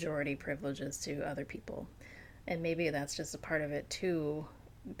majority privileges to other people. And maybe that's just a part of it, too,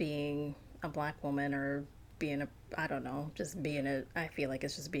 being a Black woman or being I don't know, just being I feel like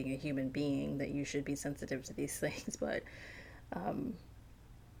it's just being a human being that you should be sensitive to these things, but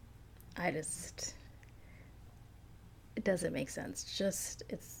it doesn't make sense. Just,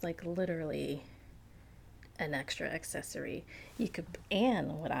 it's like literally an extra accessory.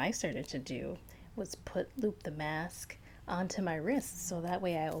 And what I started to do was loop the mask onto my wrist, so that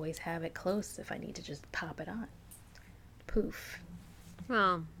way I always have it close if I need to just pop it on. Poof.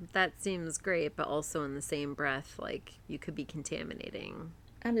 Well, that seems great, but also in the same breath, like, you could be contaminating.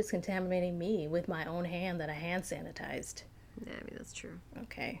 I'm just contaminating me with my own hand that I hand sanitized. Yeah, I mean, that's true.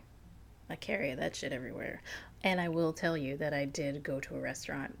 Okay. I carry that shit everywhere. And I will tell you that I did go to a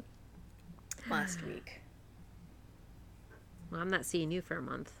restaurant last week. Well, I'm not seeing you for a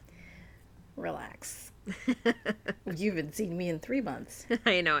month. relax. You haven't seen me in 3 months.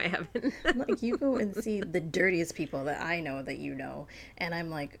 I know I haven't. Like, you go and see the dirtiest people that I know that you know, and I'm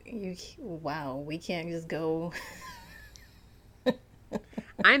like, wow, we can't just go.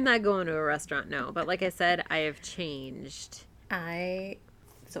 I'm not going to a restaurant, no. But like I said, I have changed. I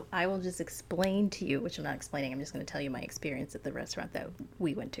so I will just explain to you, which I'm not explaining, I'm just going to tell you my experience at the restaurant that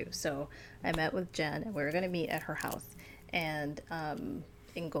we went to. So I met with Jen, and we were going to meet at her house, and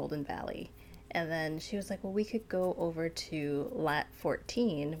in Golden Valley. And then she was like, well, we could go over to Lat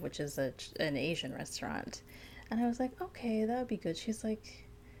 14, which is an Asian restaurant. And I was like, okay, that would be good. She's like,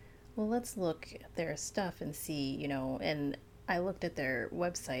 well, let's look at their stuff and see, and I looked at their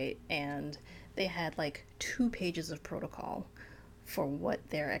website, and they had like 2 pages of protocol for what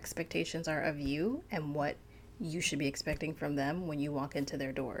their expectations are of you and what you should be expecting from them when you walk into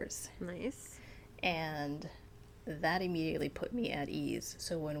their doors. Nice. And that immediately put me at ease.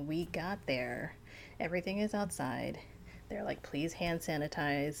 So when we got there, everything is outside. They're like, please hand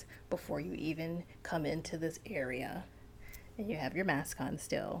sanitize before you even come into this area. And you have your mask on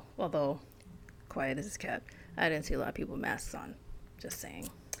still. Although, quiet as it's kept, I didn't see a lot of people with masks on. Just saying.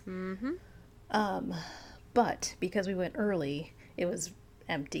 Mm-hmm. But because we went early, it was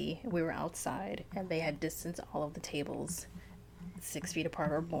empty. We were outside, and they had distanced all of the tables 6 feet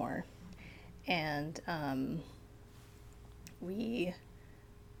apart or more. And we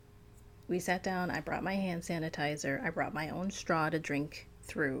sat down. I brought my hand sanitizer. I brought my own straw to drink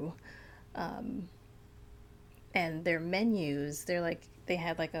through. And their menus, they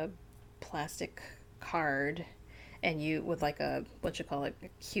had like a plastic card, and you with like a, what you call it,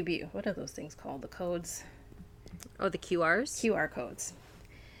 QB, what are those things called? The codes? Oh, the QRs? QR codes.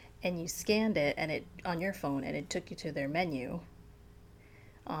 And you scanned it and it on your phone, and it took you to their menu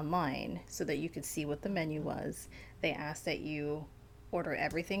online so that you could see what the menu was. They asked that you order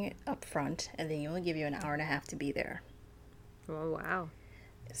everything up front, and then you only give you an hour and a half to be there. Oh, wow.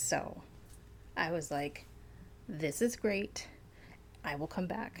 So I was like, this is great. I will come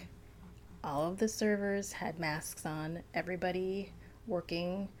back. All of the servers had masks on. Everybody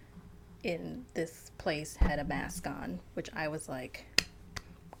working in this place had a mask on, which I was like,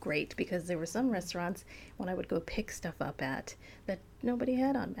 great, because there were some restaurants when I would go pick stuff up at that nobody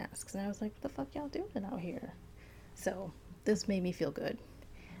had on masks, and I was like, what the fuck y'all doing out here? So this made me feel good.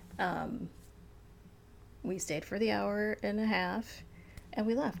 We stayed for the hour and a half, and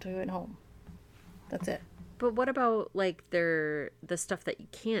we left. We went home. That's it. But what about like the stuff that you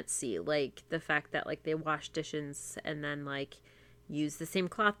can't see, like the fact that like they wash dishes and then like use the same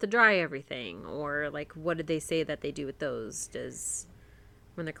cloth to dry everything, or like what did they say that they do with those? Does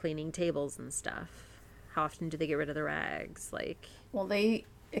when they're cleaning tables and stuff, how often do they get rid of the rags? Like, well, they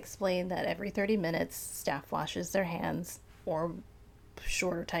explained that every 30 minutes staff washes their hands, or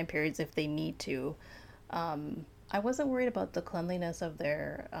shorter time periods if they need to. I wasn't worried about the cleanliness of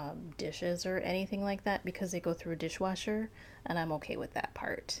their dishes or anything like that, because they go through a dishwasher, and I'm okay with that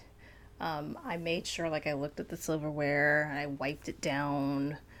part. I made sure, like, I looked at the silverware, and I wiped it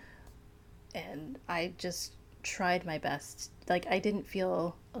down, and I just tried my best. Like, I didn't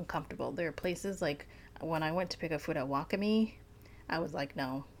feel uncomfortable. There are places, like, when I went to pick up food at Wakami, I was like,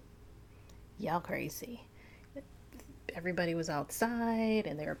 no, y'all crazy. Everybody was outside,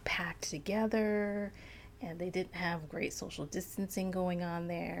 and they were packed together, and they didn't have great social distancing going on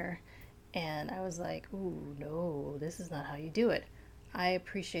there. And I was like, ooh, no, this is not how you do it. I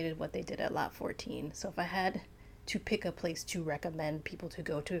appreciated what they did at Lot 14. So if I had to pick a place to recommend people to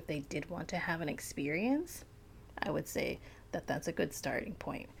go to if they did want to have an experience, I would say that that's a good starting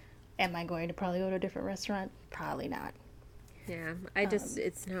point. Am I going to probably go to a different restaurant? Probably not. yeah,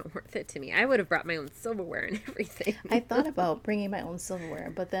 it's not worth it to me. I would have brought my own silverware and everything. I thought about bringing my own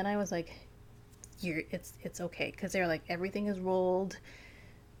silverware, but then I was like, it's okay, because they're like, everything is rolled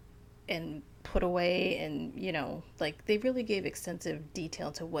and put away, and like, they really gave extensive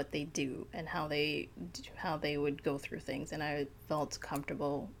detail to what they do and how they would go through things, and I felt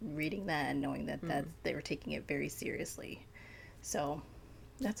comfortable reading that and knowing that they were taking it very seriously. So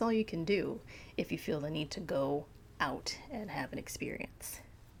that's all you can do if you feel the need to go out and have an experience.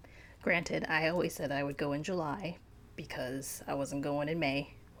 Granted, I always said I would go in July because I wasn't going in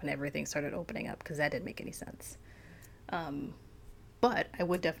May when everything started opening up, because that didn't make any sense. But I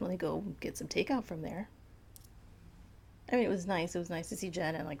would definitely go get some takeout from there. I mean, it was nice. It was nice to see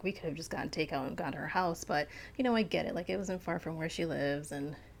Jen, and like, we could have just gotten takeout and gone to her house, but I get it. Like, it wasn't far from where she lives,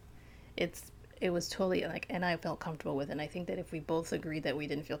 and it was totally like, and I felt comfortable with it. And I think that if we both agreed that we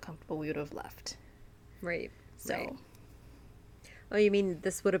didn't feel comfortable, we would have left. Right. So. Right. Oh, you mean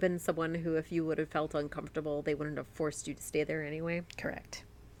this would have been someone who, if you would have felt uncomfortable, they wouldn't have forced you to stay there anyway? Correct.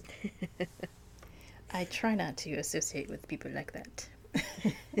 I try not to associate with people like that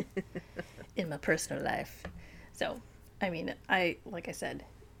in my personal life. So, I mean, like I said,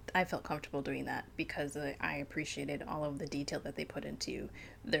 I felt comfortable doing that because I appreciated all of the detail that they put into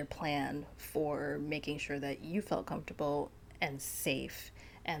their plan for making sure that you felt comfortable and safe,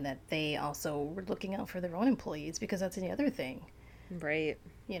 and that they also were looking out for their own employees, because that's the other thing. Right.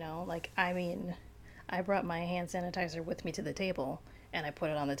 You know, like, I mean, I brought my hand sanitizer with me to the table and I put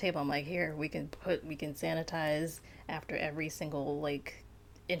it on the table. I'm like, here, we can sanitize after every single, like,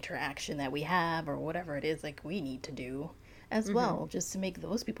 interaction that we have or whatever it is, like, we need to do as well, just to make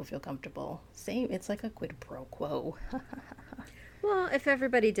those people feel comfortable. Same, it's like a quid pro quo. Well, if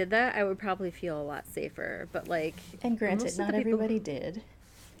everybody did that, I would probably feel a lot safer. But like, And granted, most of not the people- everybody did,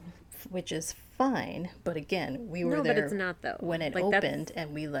 which is fine. But again, we were No, there but it's not, though. when it Like, opened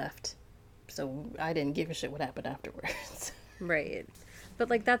and we left. So I didn't give a shit what happened afterwards. Right. But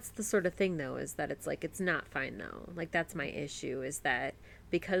like that's the sort of thing though, is that it's like it's not fine though. Like that's my issue, is that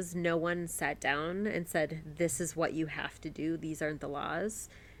because no one sat down and said this is what you have to do, these aren't the laws,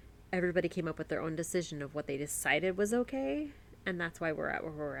 everybody came up with their own decision of what they decided was okay, and that's why we're at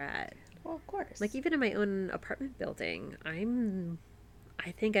where we're at. Well, of course. Like even in my own apartment building,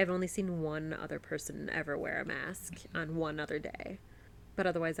 I think I've only seen one other person ever wear a mask on one other day. But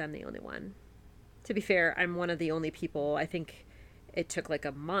otherwise I'm the only one. To be fair, I'm one of the only people, I think it took like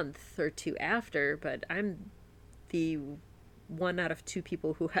a month or two after, but I'm the one out of two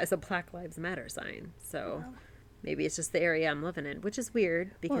people who has a Black Lives Matter sign. So maybe it's just the area I'm living in, which is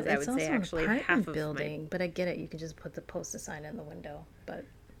weird because I would say actually half of building, but I get it. You can just put the post a sign in the window, but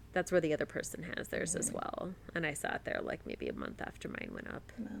that's where the other person has theirs as well. And I saw it there like maybe a month after mine went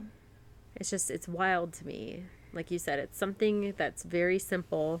up. no. It's just, it's wild to me. Like you said, it's something that's very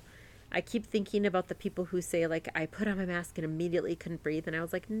simple. I keep thinking about the people who say, like, I put on my mask and immediately couldn't breathe. And I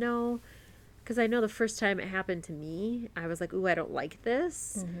was like, no, because I know the first time it happened to me, I was like, ooh, I don't like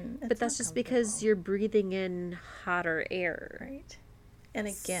this. But that's just because you're breathing in hotter air. Right. And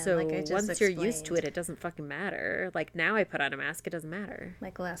again, So like I just once you're used to explained, it doesn't fucking matter. Like now I put on a mask, it doesn't matter. my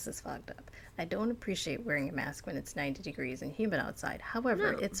glass is fogged up. I don't appreciate wearing a mask when it's 90 degrees and humid outside.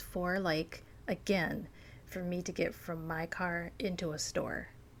 However, No. it's for, like, again, for me to get from my car into a store.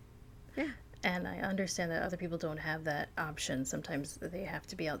 Yeah. And I understand that other people don't have that option. Sometimes they have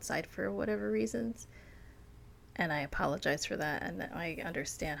to be outside for whatever reasons. And I apologize for that. And I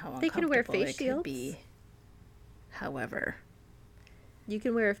understand how They uncomfortable can wear face it could shields. be. However, You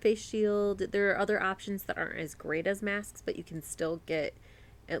can wear a face shield. There are other options that aren't as great as masks, but you can still get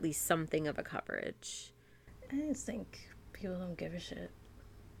at least something of a coverage. I just think people don't give a shit.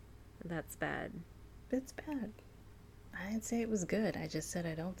 That's bad. It's bad. I didn't say it was good. I just said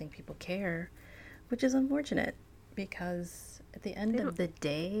I don't think people care, which is unfortunate because at the end of the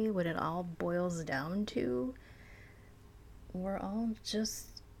day, what it all boils down to, we're all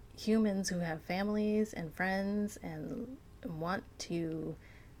just humans who have families and friends and want to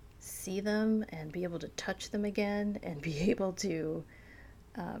see them and be able to touch them again and be able to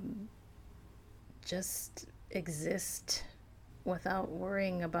just exist without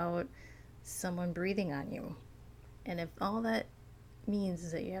worrying about someone breathing on you. And if all that means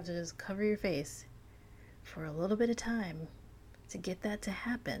is that you have to just cover your face for a little bit of time to get that to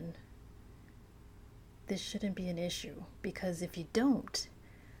happen, this shouldn't be an issue. Because if you don't,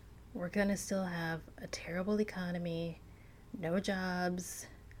 we're going to still have a terrible economy, no jobs,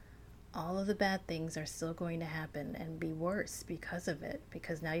 all of the bad things are still going to happen and be worse because of it.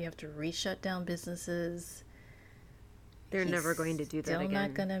 Because now you have to re-shut down businesses. They're never going to do that again. Still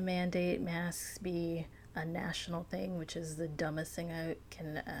not going to mandate masks be a national thing, which is the dumbest thing I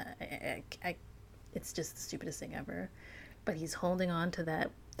can. It's just the stupidest thing ever. But he's holding on to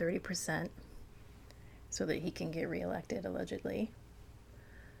that 30% so that he can get reelected, allegedly.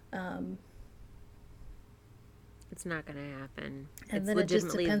 It's not going to happen. And It's then it just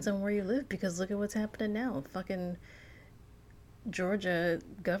legitimately- depends on where you live, because look at what's happening now. Fucking Georgia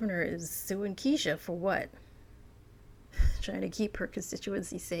governor is suing Keisha for what? Trying to keep her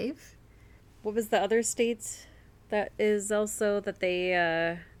constituency safe? What was the other state that is also that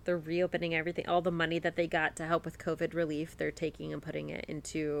they're reopening everything, all the money that they got to help with COVID relief, they're taking and putting it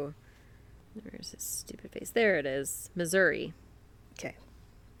into, where's this stupid face? There it is, Missouri. Okay.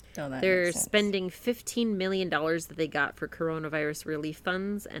 Oh, that They're makes sense. spending $15 million that they got for coronavirus relief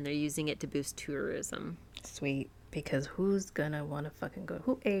funds, and they're using it to boost tourism. Sweet. Because who's gonna want to fucking go?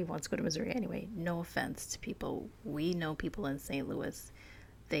 Who wants to go to Missouri anyway? No offense to people. We know people in St. Louis.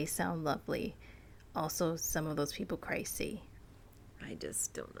 They sound lovely. Also, some of those people crazy. I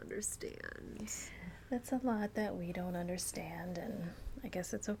just don't understand. That's a lot that we don't understand, and I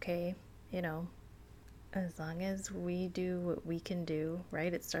guess it's okay, you know, as long as we do what we can do,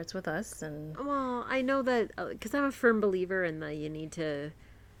 right? It starts with us, and Well, I know that because I'm a firm believer in that you need to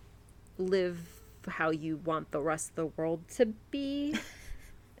live how you want the rest of the world to be.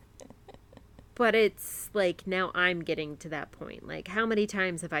 But it's like now I'm getting to that point. Like, how many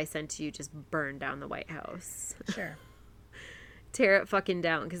times have I sent you just burn down the White House? sure. Tear it fucking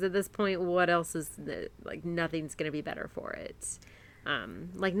down. Because at this point, what else is like? Nothing's gonna be better for it.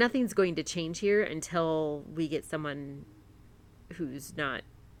 Like nothing's going to change here until we get someone who's not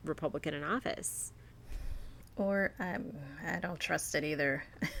Republican in office. Or I don't trust it either.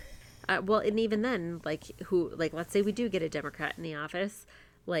 Well, and even then, like like let's say we do get a Democrat in the office,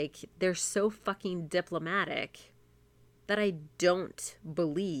 like they're so fucking diplomatic that I don't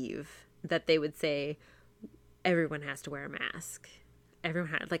believe that they would say everyone has to wear a mask.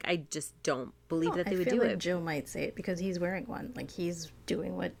 Everyone has, like, I just don't believe that they would do like it. Joe might say it because he's wearing one. Like he's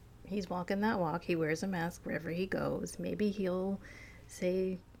doing what he's walking that walk. He wears a mask wherever he goes. Maybe he'll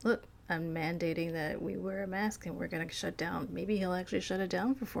say, "Look, I'm mandating that we wear a mask and we're going to shut down." Maybe he'll actually shut it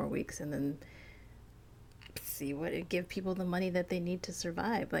down for 4 weeks and then see what it give people the money that they need to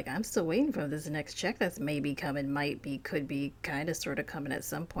survive. Like I'm still waiting for this next check that's maybe coming, might be, could be, kind of, sort of coming at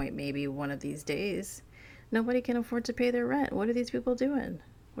some point, maybe one of these days. Nobody can afford to pay their rent. What are these people doing?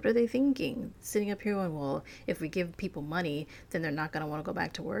 What are they thinking? Sitting up here going, well, if we give people money, then they're not going to want to go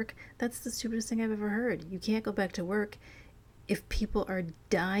back to work. That's the stupidest thing I've ever heard. You can't go back to work if people are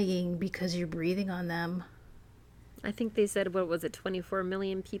dying because you're breathing on them. I think they said, what was it, 24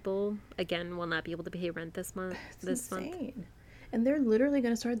 million people, again, will not be able to pay rent this month. That's insane. And they're literally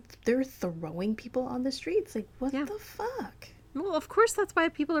going to start, they're throwing people on the streets. Like, what the fuck? Well, of course, that's why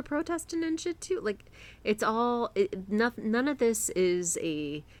people are protesting and shit, too. Like, it's all, none of this is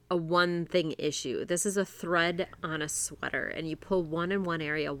a one thing issue. This is a thread on a sweater, and you pull one in one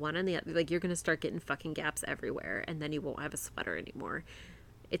area, one in the other. Like, you're going to start getting fucking gaps everywhere, and then you won't have a sweater anymore.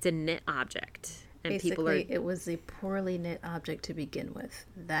 It's a knit object. And basically, it was a poorly knit object to begin with.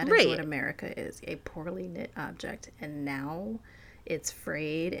 That is what America is, a poorly knit object. And now it's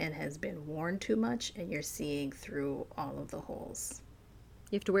frayed and has been worn too much, and you're seeing through all of the holes.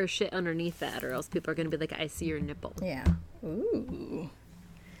 You have to wear shit underneath that, or else people are going to be like, I see your nipple. Yeah. Ooh.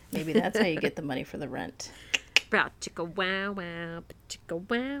 Maybe that's how you get the money for the rent. Brow chicka wow wow, chicka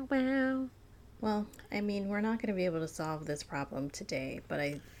wow wow. Well, I mean, we're not going to be able to solve this problem today, but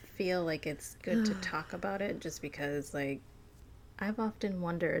I feel like it's good to talk about it just because, like, I've often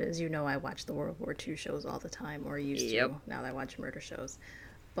wondered, as you know, I watch the World War II shows all the time, or used to, now that I watch murder shows.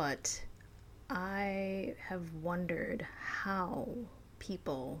 But I have wondered how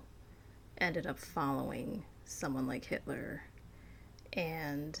people ended up following someone like Hitler.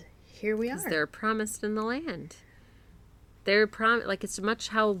 And here we are. Because they're promised in the land. They're like, it's much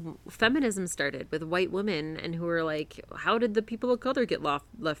how feminism started with white women, and who were like, how did the people of color get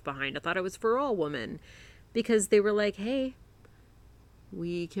left behind? I thought it was for all women. Because they were like, hey,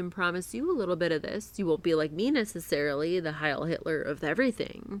 we can promise you a little bit of this. You won't be like me necessarily, the Heil Hitler of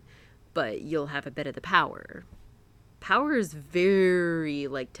everything, but you'll have a bit of the power. Power is very,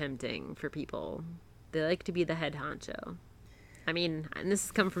 like, tempting for people. They like to be the head honcho. I mean, and this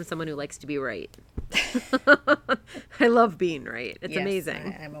has come from someone who likes to be right. I love being right. It's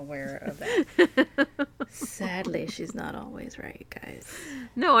amazing. I'm aware of that. Sadly, she's not always right, guys.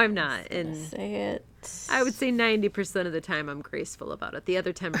 No, I'm not. And say it. I would say 90% of the time I'm graceful about it. The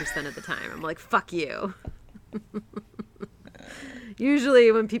other 10% of the time I'm like, fuck you.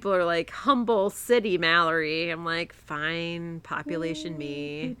 Usually when people are like, humble city Mallory, I'm like, fine, population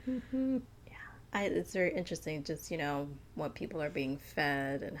me. It's very interesting, just, you know, what people are being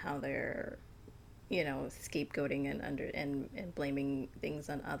fed and how they're, you know, scapegoating and blaming things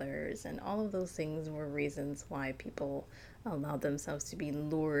on others. And all of those things were reasons why people allowed themselves to be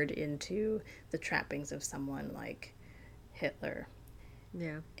lured into the trappings of someone like Hitler.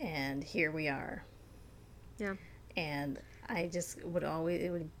 Yeah. And here we are. Yeah. And it would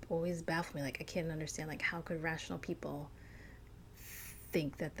always baffle me. Like, I can't understand, like, how could rational people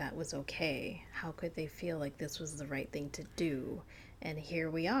think that was okay? How could they feel like this was the right thing to do? And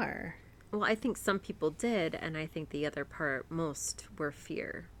here we are. Well, I think some people did, and I think the other part most were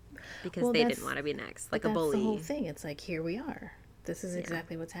fear, because they didn't want to be next, like a bully. That's the whole thing. It's like, here we are. This is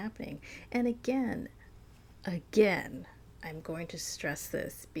exactly what's happening. And again, I'm going to stress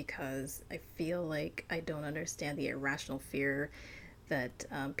this because I feel like I don't understand the irrational fear that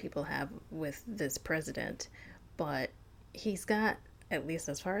people have with this president, but he's got, at least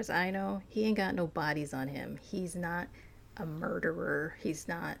as far as I know, he ain't got no bodies on him. He's not a murderer. He's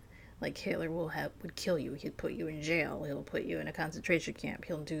not Like Hitler would kill you. He'd put you in jail. He'll put you in a concentration camp.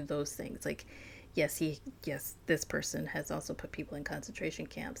 He'll do those things. Like, yes, this person has also put people in concentration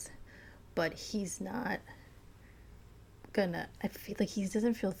camps, but he's not gonna. I feel like he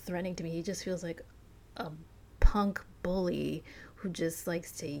doesn't feel threatening to me. He just feels like a punk bully who just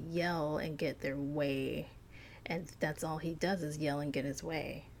likes to yell and get their way, and that's all he does is yell and get his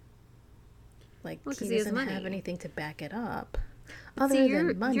way. Like, he doesn't have anything to back it up. Other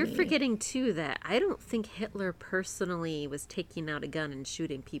than money. You're forgetting, too, that I don't think Hitler personally was taking out a gun and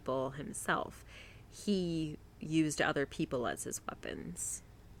shooting people himself. He used other people as his weapons.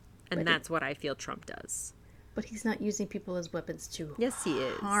 And that's what I feel Trump does. But he's not using people as weapons to yes, he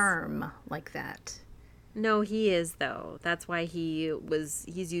is. Harm like that. No, he is, though. That's why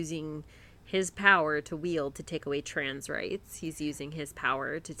he's using his power to wield to take away trans rights. He's using his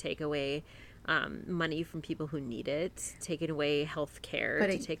power to take away money from people who need it, taking away health care,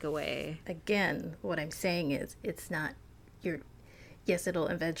 to take away... Again, what I'm saying is, it's not... Yes, it'll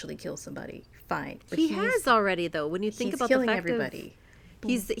eventually kill somebody. Fine. But he has already, though. When you think about the fact everybody.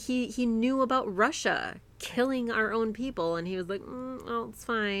 He knew about Russia killing our own people, and he was like, well, it's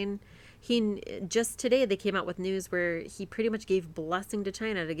fine. Just today they came out with news where he pretty much gave blessing to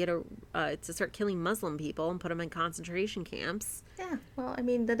China to get to start killing Muslim people and put them in concentration camps. Yeah, well, I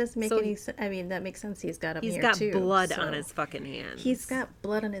mean, that doesn't make any sense. I mean, that makes sense. He's got him here, too. He's got blood on his fucking hands. He's got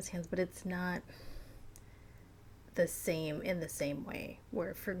blood on his hands, but it's not the same in the same way.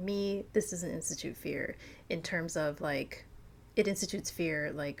 Where, for me, this doesn't institute fear in terms of, like, it institutes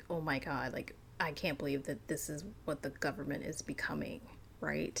fear, like, oh my God, like, I can't believe that this is what the government is becoming.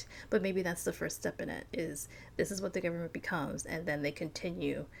 Right? But maybe that's the first step in it, is this is what the government becomes, and then they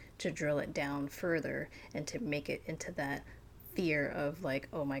continue to drill it down further and to make it into that fear of like,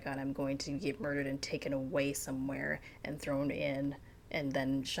 oh my God, I'm going to get murdered and taken away somewhere and thrown in and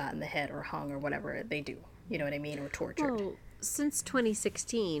then shot in the head or hung or whatever they do. You know what I mean? Or tortured. Well, since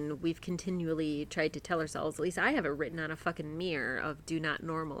 2016, we've continually tried to tell ourselves, at least I have it written on a fucking mirror, of do not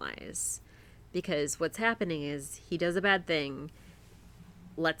normalize. Because what's happening is he does a bad thing,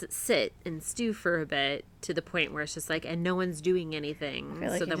 lets it sit and stew for a bit to the point where it's just like, and no one's doing anything.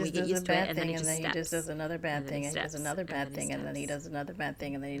 Like so then we get used to it, and then he just does another bad thing, and he does another bad thing, and then he does another bad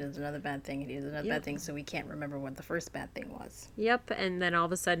thing, and then he does another bad thing, and he does another bad thing, so we can't remember what the first bad thing was. Yep, and then all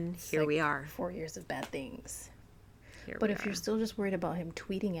of a sudden, here we are. 4 years of bad things. But if you're still just worried about him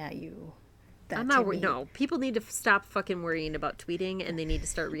tweeting at you, I'm not worried. No, people need to stop fucking worrying about tweeting, and they need to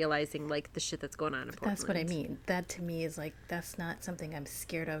start realizing, like, the shit that's going on in Portland. That's what I mean. That, to me, is, like, that's not something I'm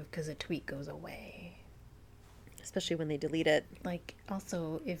scared of because a tweet goes away. Especially when they delete it. Like,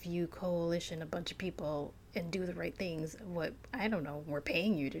 also, if you coalition a bunch of people and do the right things, what, I don't know, we're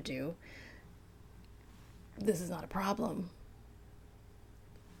paying you to do, this is not a problem.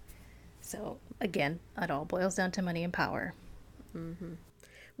 So, again, it all boils down to money and power. Mm-hmm.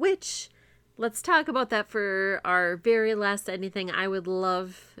 Which... let's talk about that for our very last anything. I would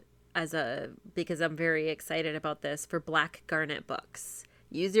love, because I'm very excited about this, for Black Garnet Books.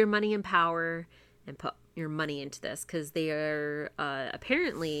 Use your money and power and put your money into this, because they are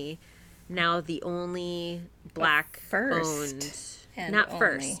apparently now the only Black-owned... Not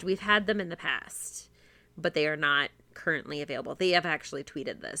first. We've had them in the past, but they are not currently available. They have actually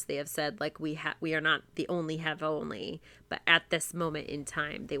tweeted this. They have said, like, we are not the only have only, but at this moment in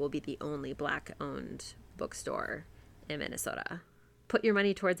time, they will be the only Black-owned bookstore in Minnesota. Put your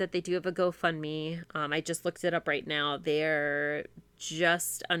money towards it. They do have a GoFundMe. I just looked it up right now. They're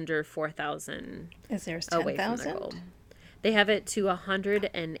just under 4,000. Is there 10,000? They have it to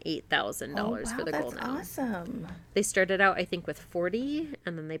 $108,000 for the goal now. That's awesome. They started out, I think, with 40,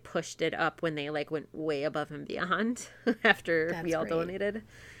 and then they pushed it up when they went way above and beyond after we all donated.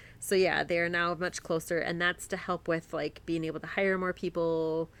 So yeah, they are now much closer, and that's to help with being able to hire more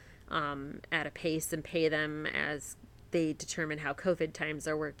people at a pace and pay them as they determine how COVID times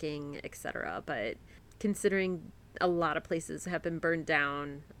are working, etc. But considering a lot of places have been burned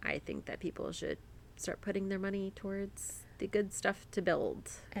down, I think that people should start putting their money towards the good stuff to build.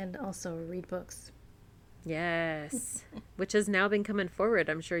 And also read books. Yes. Which has now been coming forward.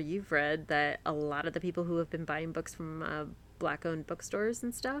 I'm sure you've read that a lot of the people who have been buying books from Black-owned bookstores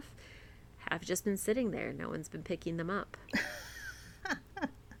and stuff have just been sitting there. No one's been picking them up.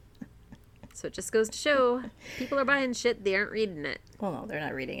 So it just goes to show people are buying shit, they aren't reading it. Well, no, they're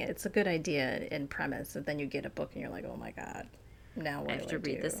not reading it. It's a good idea in premise, and then you get a book and you're like, oh my God. Now what I have to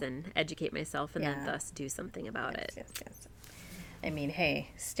read this and educate myself and then thus do something about it. Yes. I mean, hey,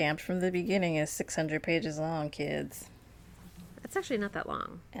 Stamped from the Beginning is 600 pages long, kids. It's actually not that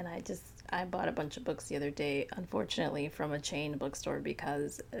long. And I bought a bunch of books the other day, unfortunately, from a chain bookstore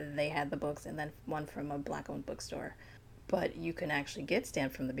because they had the books, and then one from a black-owned bookstore. But you can actually get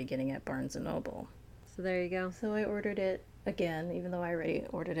Stand from the Beginning at Barnes & Noble. So there you go. So I ordered it again, even though I already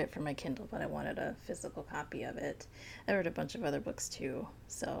ordered it for my Kindle, but I wanted a physical copy of it. I read a bunch of other books too,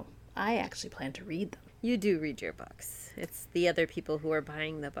 so I actually plan to read them. You do read your books. It's the other people who are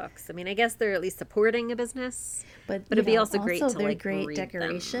buying the books. I mean, I guess they're at least supporting a business. But it'd be also great to they're like great read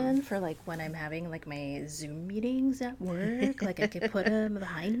decoration them. for like when I'm having like my Zoom meetings at work. Like I could put them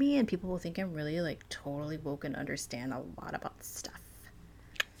behind me, and people will think I'm really like totally woke and understand a lot about stuff.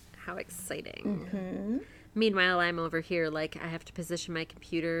 How exciting. Meanwhile, I'm over here like I have to position my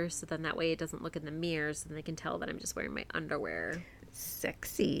computer so then that way it doesn't look in the mirror so then they can tell that I'm just wearing my underwear.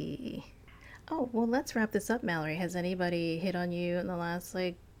 Sexy. Oh, well, let's wrap this up, Mallory. Has anybody hit on you in the last,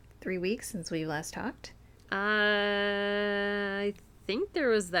 3 weeks since we last talked? I think there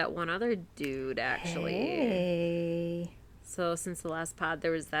was that one other dude, actually. Hey. So since the last pod,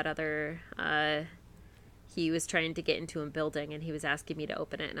 there was that other, he was trying to get into a building and he was asking me to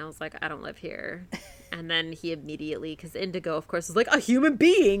open it. And I was like, I don't live here. And then he immediately, because Indigo, of course, is like, a human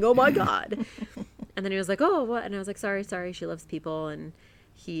being. Oh, my God. And then he was like, oh, what? And I was like, sorry, she loves people. And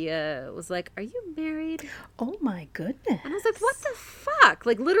he was like, are you married? Oh, my goodness. And I was like, what the fuck?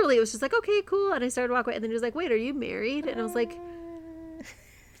 Like, literally, it was just like, okay, cool. And I started walking away. And then he was like, wait, are you married? And I was like...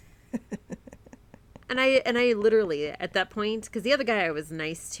 And I literally, at that point, because the other guy I was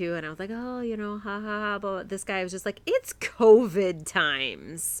nice to, and I was like, oh, ha, ha, ha. But this guy was just like, it's COVID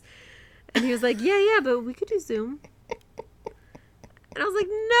times. And he was like, yeah, but we could do Zoom. And I was like,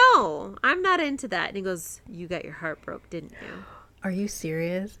 no, I'm not into that. And he goes, you got your heart broke, didn't you? Are you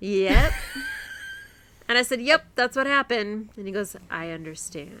serious? Yep. And I said, yep, that's what happened. And he goes, I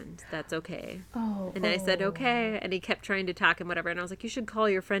understand. That's okay. Oh. And I said, okay. And he kept trying to talk and whatever. And I was like, you should call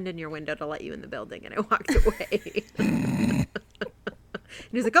your friend in your window to let you in the building. And I walked away. And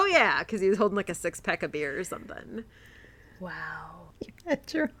he was like, oh, yeah. Because he was holding like a 6-pack of beer or something. Wow. You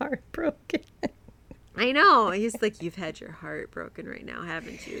had your heart broken. I know. He's like, you've had your heart broken right now,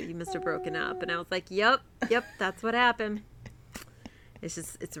 haven't you? You must have broken up. And I was like, yep, that's what happened.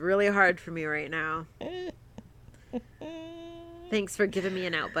 It's really hard for me right now. Thanks for giving me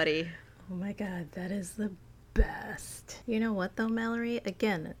an out, buddy. Oh my God, that is the best. You know what though, Mallory?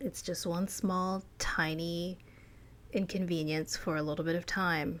 Again, it's just one small, tiny inconvenience for a little bit of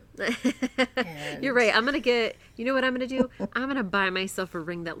time. You're right. You know what I'm going to do? I'm going to buy myself a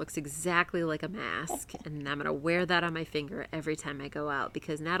ring that looks exactly like a mask, and I'm going to wear that on my finger every time I go out,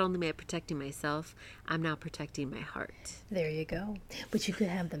 because not only am I protecting myself, I'm now protecting my heart. There you go. But you could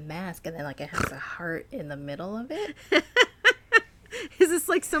have the mask and then like it has a heart in the middle of it. Is this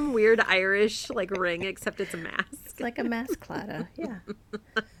like some weird Irish like ring, except it's a mask? It's like a masclata, yeah.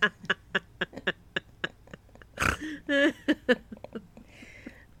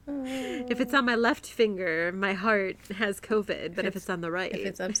 If it's on my left finger, my heart has COVID, but if it's on the right... If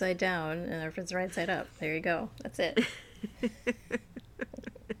it's upside down, and if it's right side up, there you go. That's it.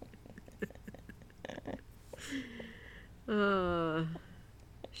 Oh,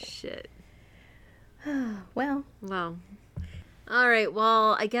 shit. Well. All right,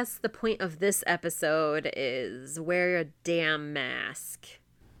 well, I guess the point of this episode is wear a damn mask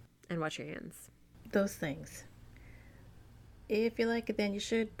and wash your hands. Those things. If you like it, then you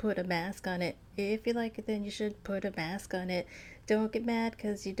should put a mask on it. If you like it, then you should put a mask on it. Don't get mad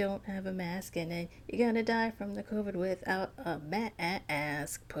because you don't have a mask, and then you're gonna die from the COVID without a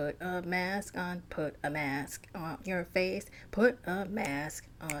mask. Put a mask on. Put a mask on your face. Put a mask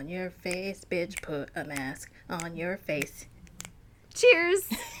on your face, bitch. Put a mask on your face. Cheers!